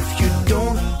 If you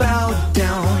don't bow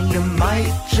down, you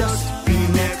might just be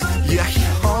next. Yeah, he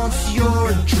haunts your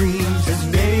dreams. His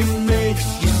name makes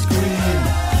you scream.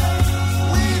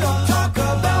 We don't talk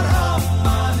about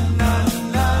Haman, na,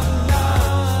 na, na.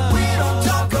 We don't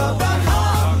talk about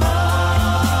Haman.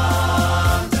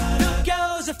 The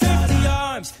gallows of 50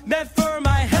 arms meant for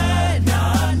my head.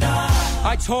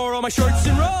 I tore all my shirts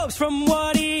and robes from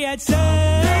what he had said.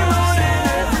 said. He wrote in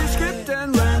every script and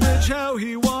language how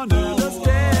he wanted us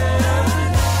dead.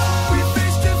 We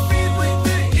face defeat with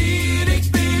the edicts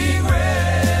being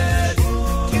read.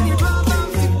 King you 12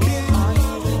 months to king.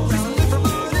 Recently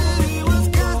promoted, he was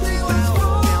casting less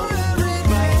for every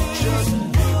day. Just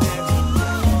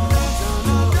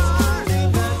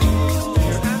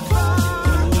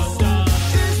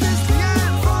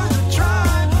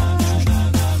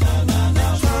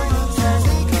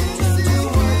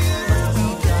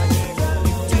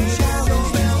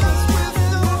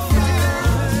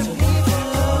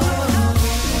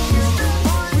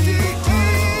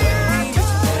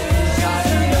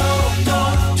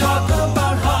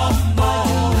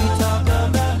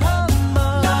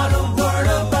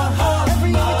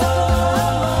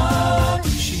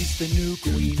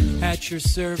your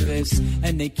service,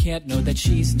 and they can't know that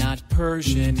she's not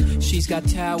Persian. She's got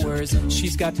towers,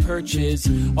 she's got perches,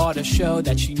 ought to show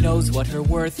that she knows what her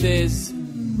worth is.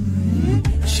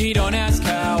 She don't ask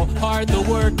how hard the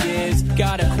work is,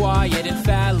 got a quiet,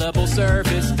 infallible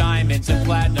service. Diamonds and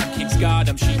platinum, kings got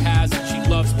 'em, she has them. She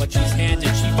loves what she's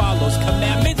handed, she follows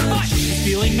commandments, but she's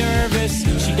feeling nervous.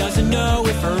 She doesn't know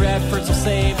if her efforts will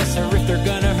save us or if they're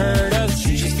gonna hurt us.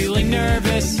 She's feeling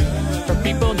nervous, her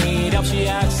people need help. She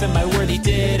asks, am I worthy,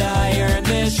 did I earn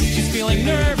this? She's feeling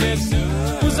nervous,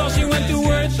 was all she went through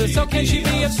worthless? How can she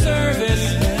be of service?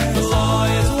 The law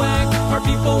is whack, our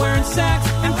people wearing sacks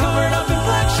and covered up in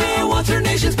black. She wants her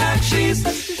nation's back. She was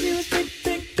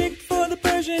big for the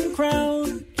Persian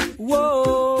crown.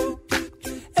 Whoa,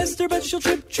 Esther, but she'll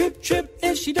trip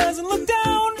if she doesn't look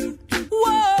down.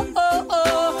 Whoa,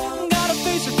 gotta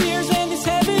face her fears and this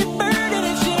heavy burden.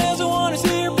 If she doesn't want to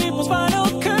see her people's final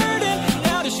curtain,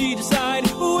 how does she decide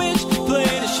which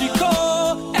play does she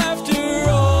call? After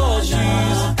all,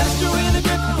 she's Esther with a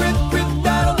grip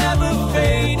that'll never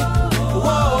fade.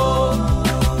 Whoa,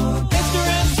 Esther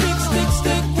and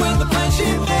stick with the plan she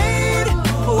made.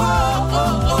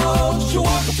 Whoa, she'll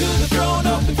walk up to the throne,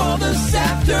 up before the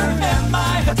scepter. Am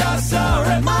I Hadassah or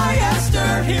am I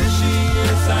Esther? Here she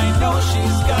is, I know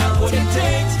she's got what it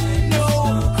takes. No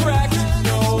cracks,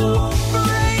 no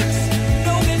breaks,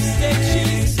 no mistakes.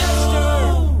 She's Esther.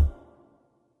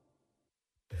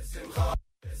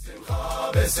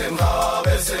 בשמחה,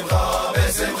 בשמחה,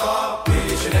 בשמחה, מי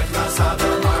שנכנס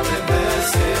אדר מרווין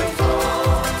בשמחה,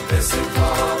 בשמחה,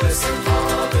 בשמחה,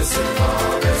 בשמחה,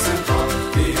 בשמחה,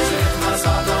 מי שנכנס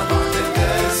אדר מרווין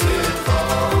בשמחה,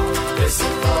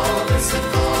 בשמחה,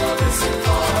 בשמחה,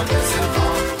 בשמחה, בשמחה,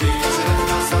 מי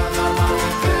שנכנס אדר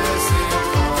מרווין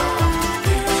בשמחה,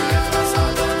 מי שנכנס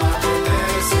אדר מרווין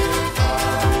בשמחה,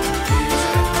 מי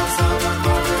שנכנס אדר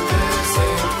מרווין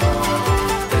בשמחה,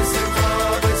 בשמחה,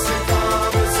 בשמחה,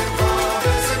 בשמחה,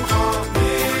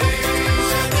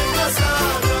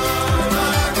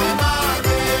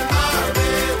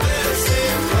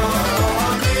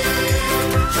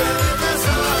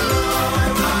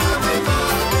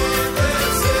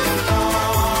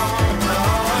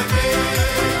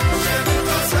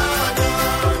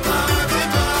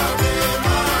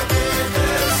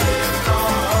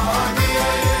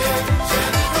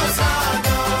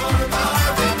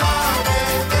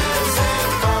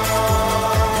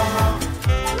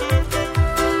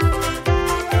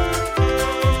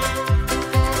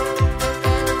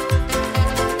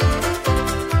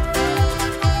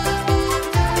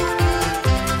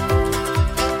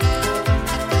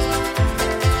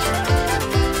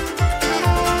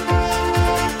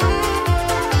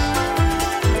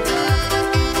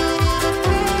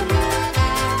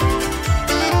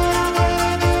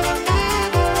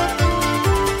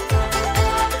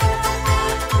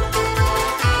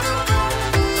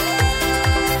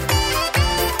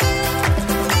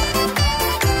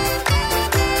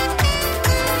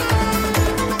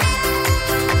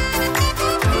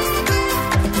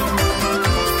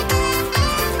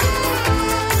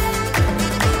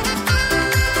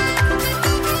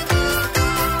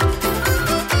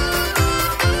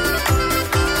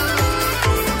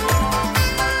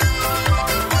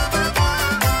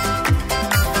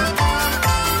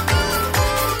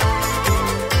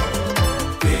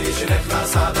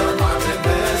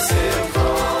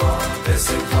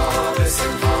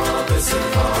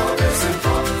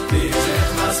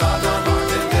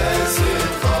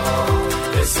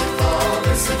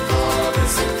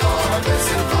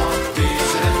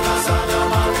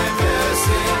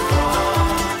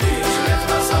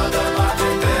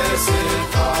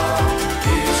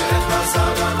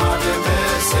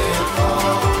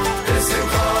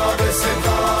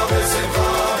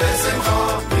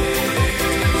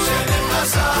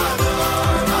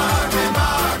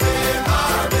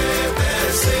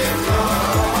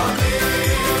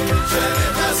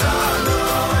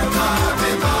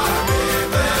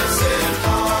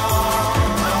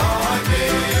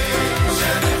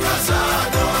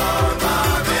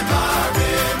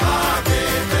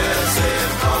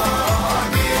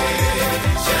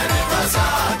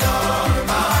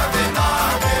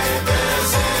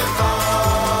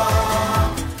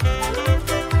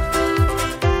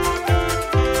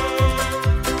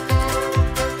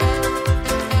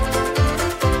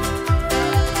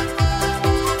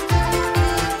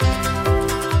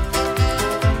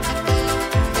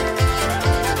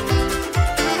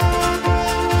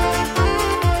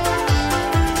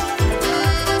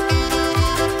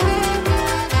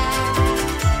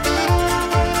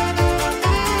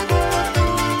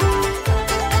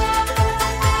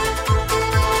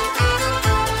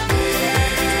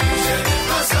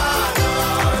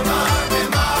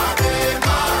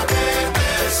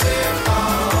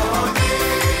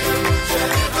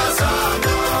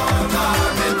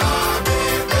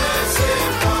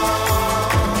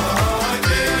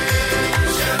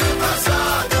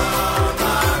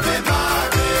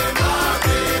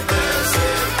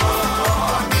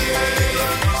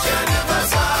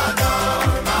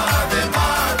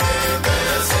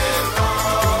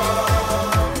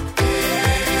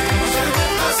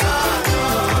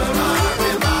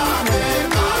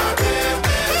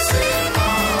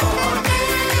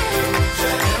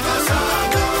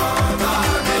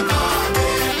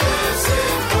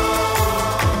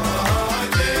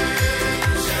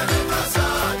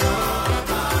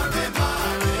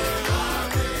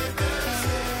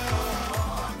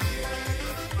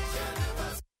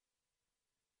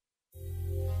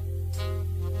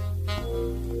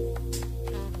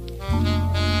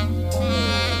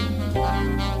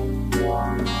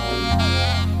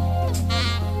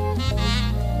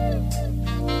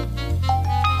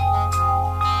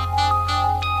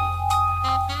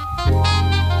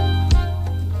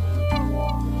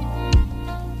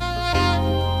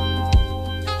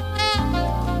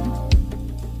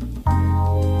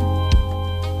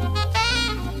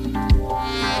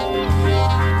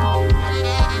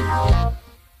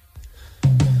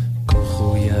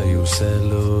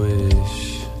 יוסלו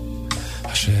איש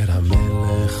אשר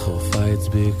המלך חופץ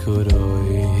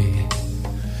ביקורוי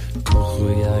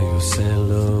כוחויה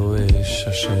יוסלו איש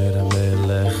אשר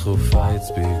המלך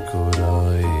חופץ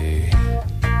ביקורוי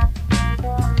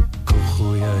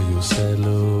כוחויה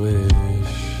יוסלו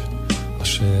איש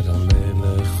אשר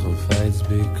המלך חופץ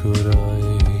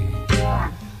ביקורוי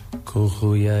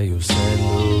כוחויה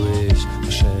יוסלו איש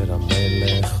אשר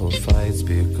המלך חופץ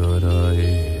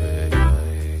ביקורוי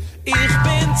Ich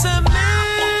bin zermischt,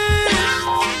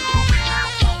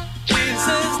 dies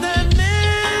ist der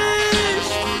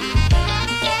Nicht.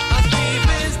 Als die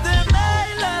bist der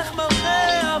Melech, Malchei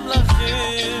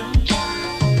Amlachim.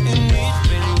 Und ich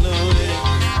bin Louis.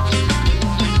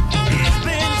 Ich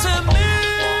bin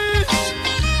zermischt,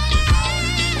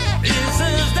 dies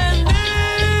ist der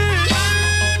Nicht.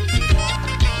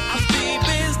 Als die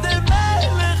bist der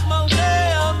Melech, Malchei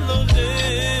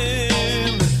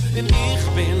Amlachim. Und ich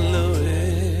bin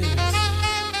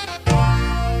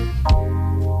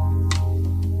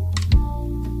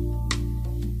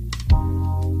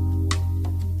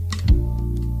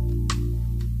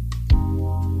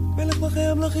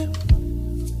לכם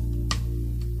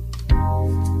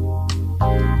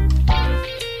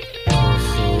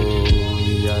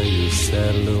כוחויה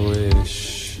יוסלו איש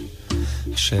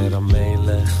אשר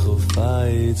המלך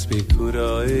חופץ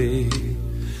ביקורוי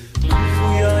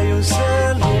כוחויה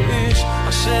יוסלו איש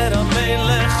אשר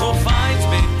המלך חופץ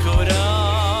ביקורוי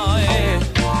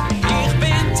Ich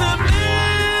bin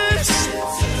zermischt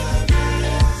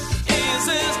Es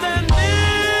ist der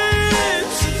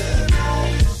Nichts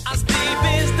Als die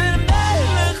bist der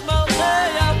Melech Malchei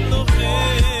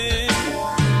Amlachim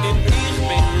Und ich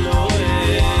bin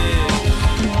Louis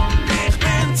Ich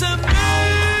bin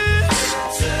zermischt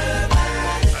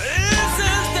Es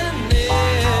ist der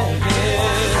Nichts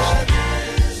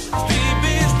Als die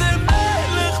bist der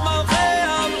Melech Malchei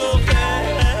Amlachim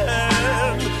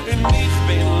Und ich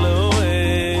bin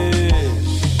Louis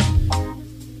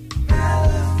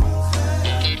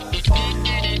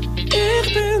Ich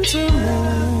bin zermischt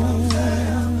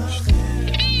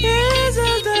Es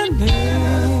ist der Nichts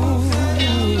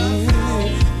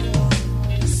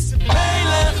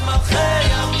Melech Malchei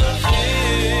Amlachim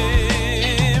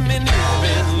Und ich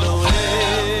bin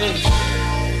Louis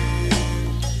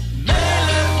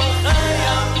Melech Malchei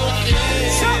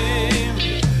Amlachim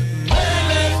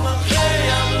Melech Malchei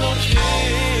Amlachim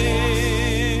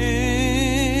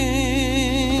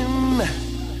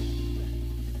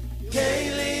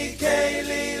Kayli,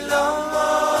 Kayli, Lomo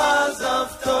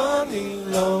Azaftoni,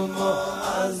 Lomo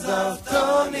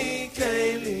Azaftoni,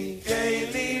 Kayli,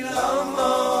 Kayli,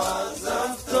 Lomo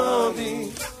Azaftoni,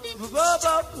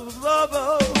 Bobo, Bobo,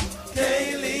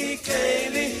 Kayli,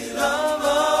 Kayli,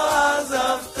 Lomo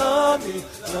Azaftoni,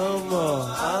 Lomo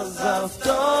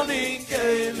Azaftoni,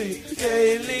 Kayli,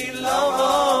 Kayli,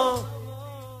 Lomo.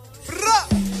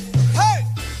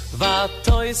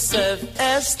 Vatoysev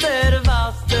Esther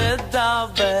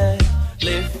vatdaber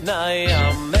Lifnai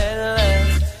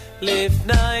HaMelech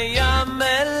Lifnai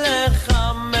HaMelech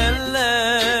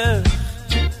HaMelech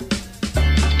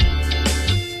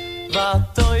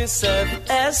Vatoysev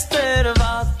Esther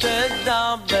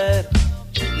vatdaber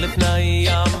Lifnai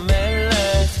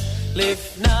HaMelech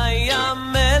Lifnai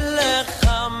HaMelech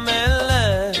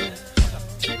HaMelech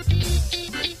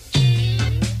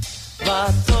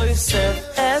Vatoysev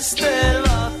Esther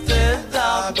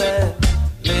vatdaber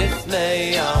Lifnei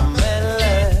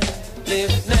HaMelech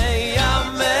Lifnei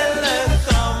HaMelech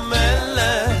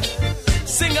HaMelech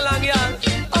Sing along, y'all.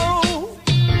 Oh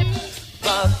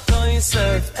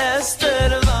Vatoysev Esther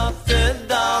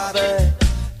vatdaber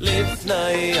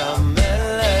Lifnei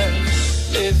HaMelech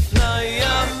Lifnei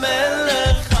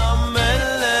HaMelech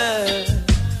HaMelech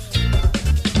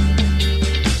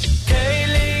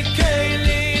Kayli,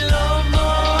 Kayli, Lomo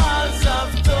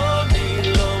Azaftoni,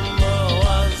 Lomo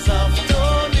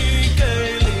Azaftoni,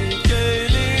 Kayli,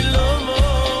 Kayli, Lomo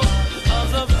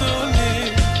Azaftoni.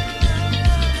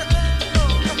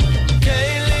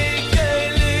 Kayli,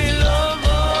 Kayli,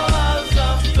 Lomo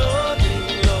Azaftoni,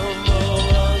 Lomo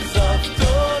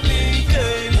Azaftoni,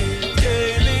 Kayli,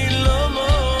 Kayli, Lomo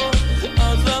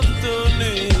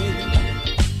Azaftoni.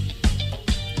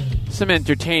 Some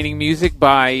entertaining music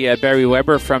by Barry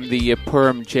Weber from the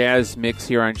Purim Jazz Mix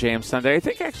here on JM Sunday. I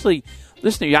think actually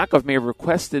listener Yaakov may have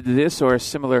requested this or a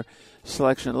similar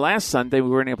selection last Sunday. We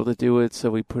weren't able to do it, so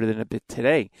we put it in a bit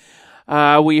today.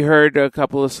 We heard a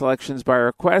couple of selections by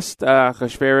request.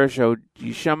 Chashverish, O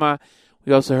Yishama,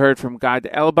 We also heard from Gad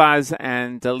Elbaz,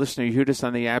 and listener Yehudis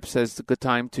on the app says it's a good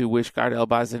time to wish Gad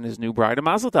Elbaz and his new bride a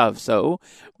Mazel Tov. So,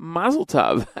 Mazel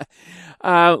Tov.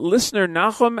 Listener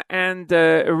Nachum and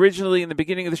originally in the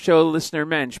beginning of the show, listener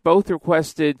Mensch, both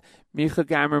requested Micha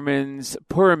Gamerman's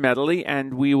Purim medley,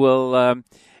 and we will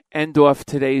end off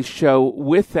today's show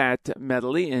with that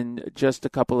medley in just a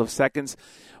couple of seconds.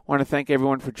 I want to thank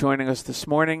everyone for joining us this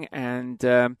morning, and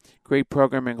great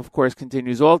programming, of course,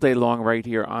 continues all day long right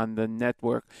here on the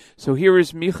network. So here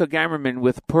is Micha Gamerman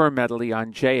with Purim medley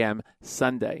on JM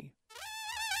Sunday.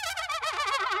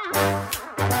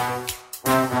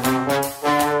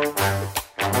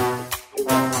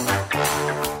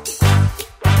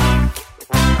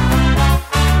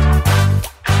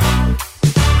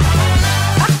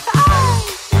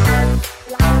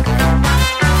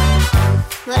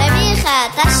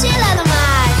 תשאיר לנו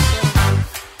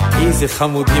משהו. איזה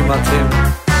חמודים אתם.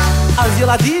 אז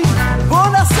ילדים, בואו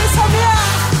נעשה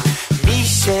שמח.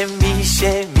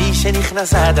 מי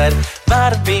שנכנס אדר,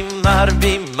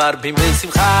 מרבים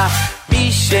בשמחה.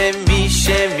 מי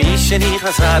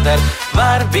שנכנס אדר,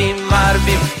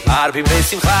 מרבים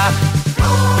בשמחה.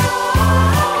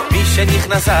 מי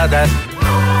שנכנס אדר,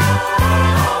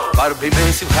 מרבים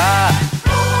בשמחה.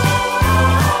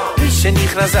 מי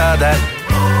שנכנס אדר,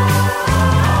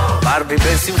 מרבים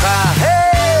בשמחה, היי!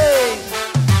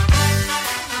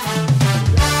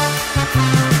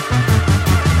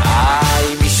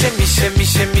 איי, מי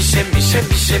שנכנס אדר, מי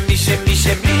שנכנס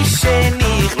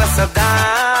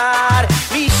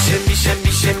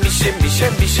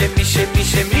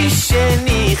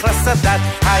אדר,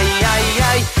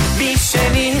 איי, מי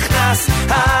שנכנס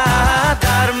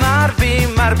אדר,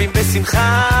 מרבים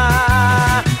בשמחה,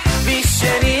 מי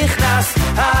שנכנס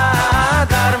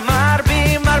אדר,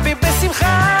 מרבים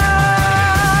בשמחה.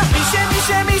 מי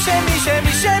שנכנס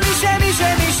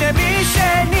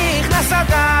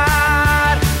אדר,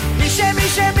 מי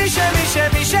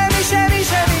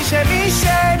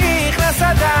שנכנס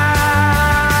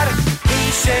אדר,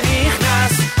 מי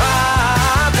שנכנס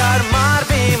אדר,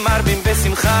 מרבים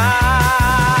בשמחה.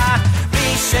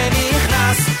 מי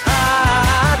שנכנס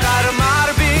אדר,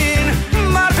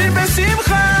 מרבים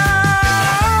בשמחה.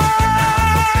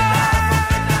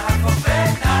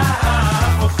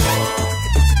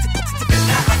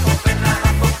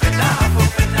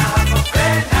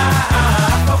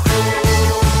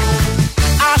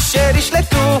 אשר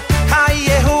ישלטו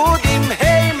היהודים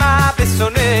הימה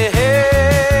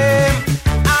בשונאיהם,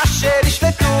 אשר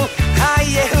ישלטו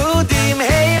היהודים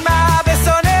הימה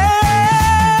בשונאיהם.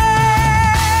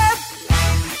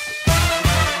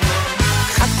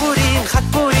 חג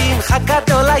פורים, חג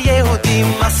גדול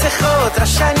ליהודים, מסכות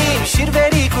רשנים, שיר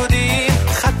וריקודים.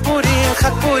 חג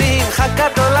פורים, חג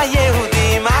גדול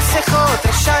ליהודים, מסכות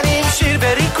רשנים, שיר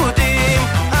וריקודים.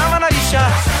 אמן אלישע,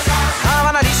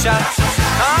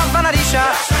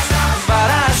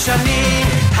 ברשנים.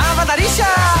 אמן אלישע,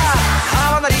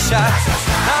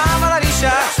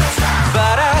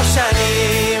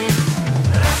 ברשנים.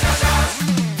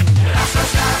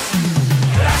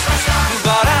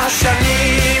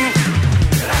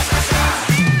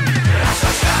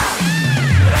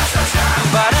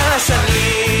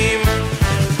 ברשנים.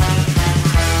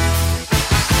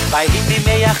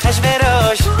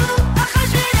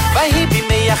 ויהי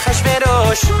בימי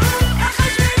אחשוורוש,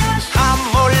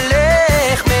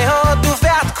 המולך מהודו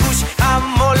ועד כוש,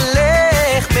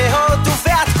 המולך מהודו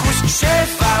ועד כוש.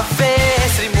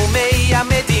 27 מומי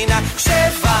המדינה,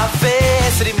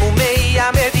 27 מומי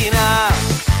המדינה.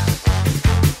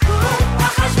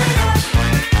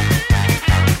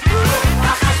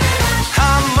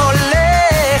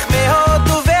 המולך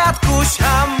מהודו ועד כוש,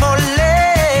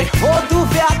 המולך מהודו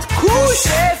ועד כוש.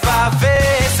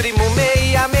 27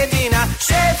 מומי המדינה,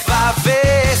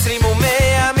 27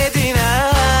 מומי המדינה.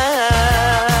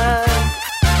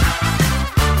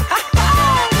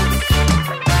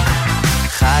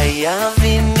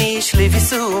 חייבים איש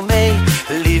לביסומי,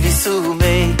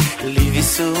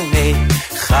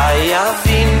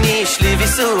 חייבים איש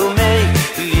לביסומי.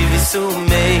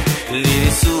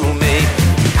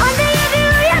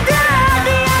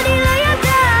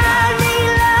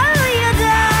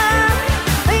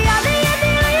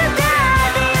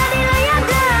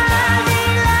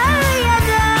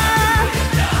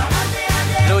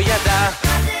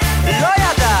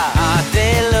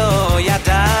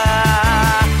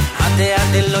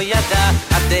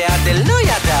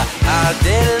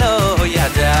 לא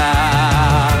ידע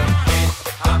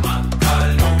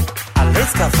על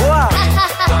עץ גבוה,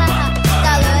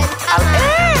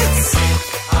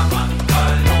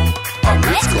 על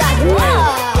עץ גבוה.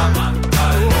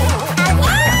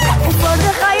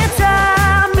 ופורדך יצא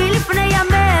מלפני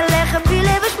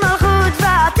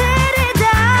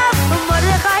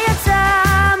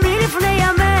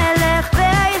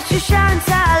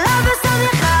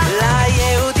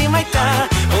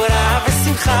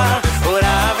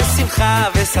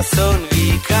וששון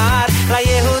ויקר.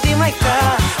 ליהודים הייתה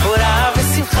אורה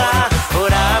ושמחה,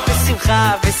 אורה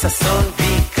ושמחה וששון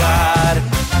ויקר.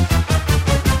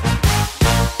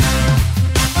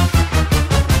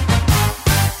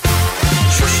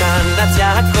 שושנת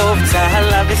יעקב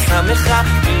צהלה ושמחה,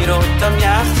 בראותם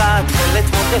יחד תכלת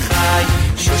מרדכי.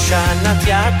 שושנת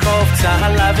יעקב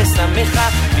צהלה ושמחה,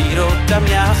 בראותם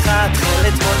יחד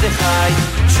תכלת מרדכי.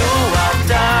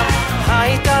 תשועתם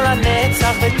הייתה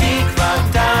לנצח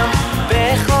ותקוותם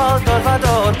בכל דור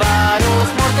ודור. ברוך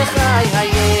מרדכי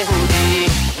היהודי,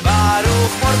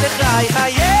 ברוך מרדכי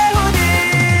היהודי.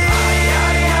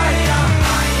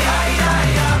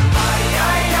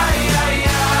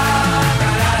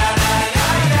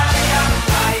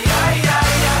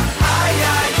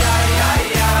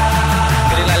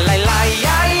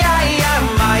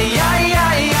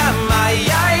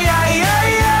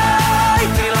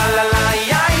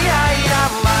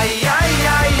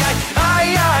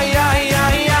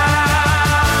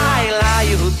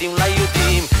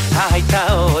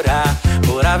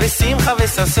 ושמחה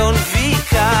וששון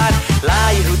ויקר.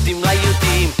 ליהודים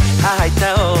ליהודים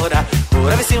הייתה אורה,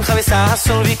 אורה ושמחה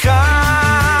וששון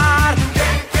ויקר.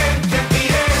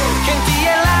 כן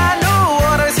תהיה לנו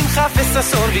אורה ושמחה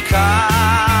וששון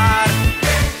ויקר.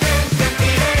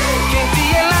 כן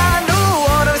תהיה לנו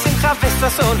אורה ושמחה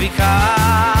וששון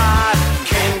ויקר.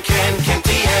 כן כן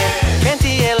כן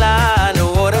תהיה לנו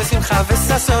אורה ושמחה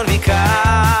וששון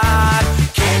ויקר.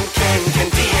 כן כן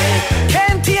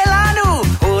כן תהיה לנו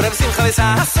אורה ושמחה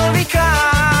וששון ויקר.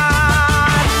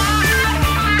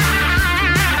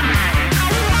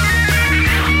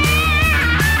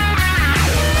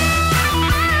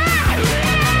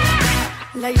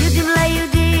 ליהודים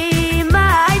ליהודים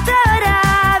הייתה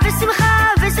אורה ושמחה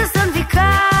וששון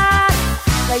ויקר.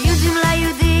 ליהודים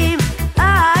ליהודים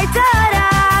הייתה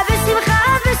אורה ושמחה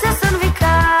וששון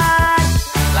ויקר.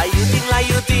 ליהודים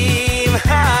ליהודים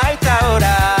הייתה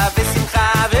אורה ושמחה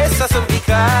וששון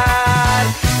ויקר.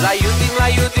 ליהודים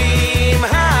ליהודים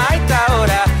הייתה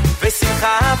אורה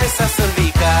ושמחה וששון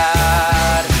ויקר.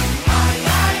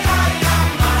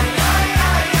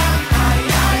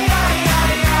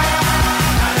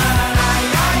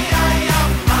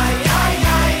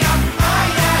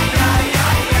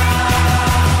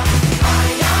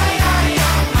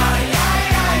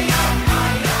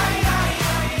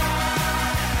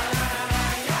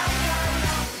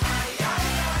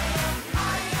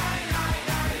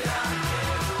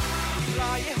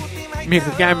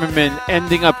 Mika Gammerman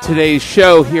ending up today's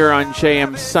show here on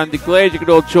JM Sunday. Glad you could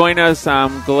all join us.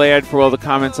 I'm glad for all the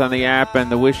comments on the app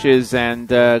and the wishes, and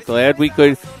glad we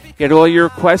could get all your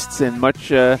requests in.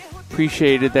 Much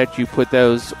appreciated that you put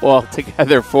those all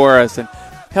together for us and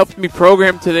helped me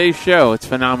program today's show. It's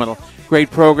phenomenal.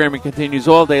 Great programming continues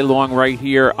all day long right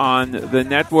here on the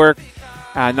network.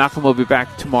 Nachum will be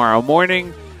back tomorrow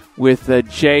morning with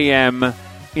JM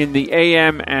in the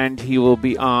AM, and he will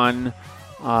be on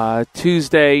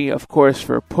Tuesday, of course,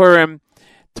 for Purim.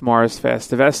 Tomorrow's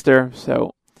Fast of Esther,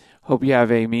 so hope you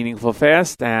have a meaningful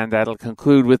fast, and that'll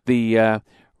conclude with the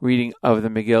reading of the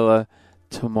Megillah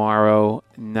tomorrow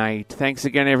night. Thanks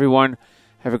again, everyone.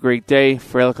 Have a great day.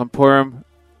 For Elikim Purim,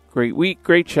 great week,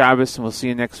 great Shabbos, and we'll see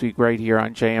you next week right here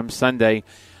on JM Sunday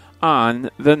on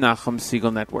the Nachum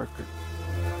Segal Network.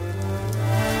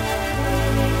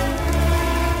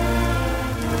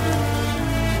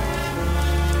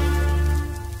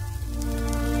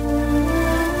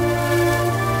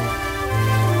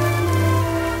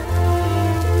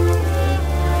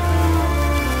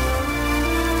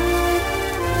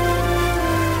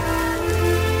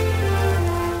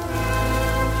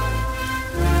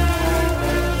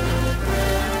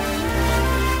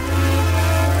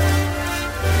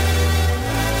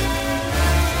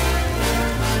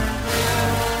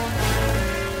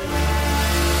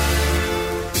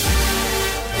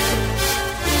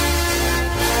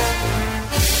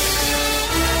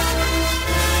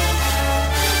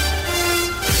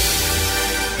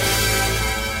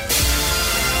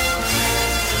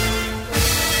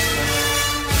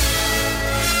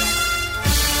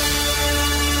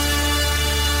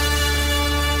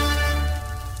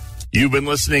 You've been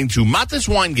listening to Matis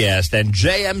Weingast and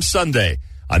JM Sunday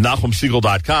on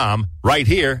NachumSegal.com, right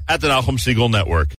here at the Nachum Segal Network.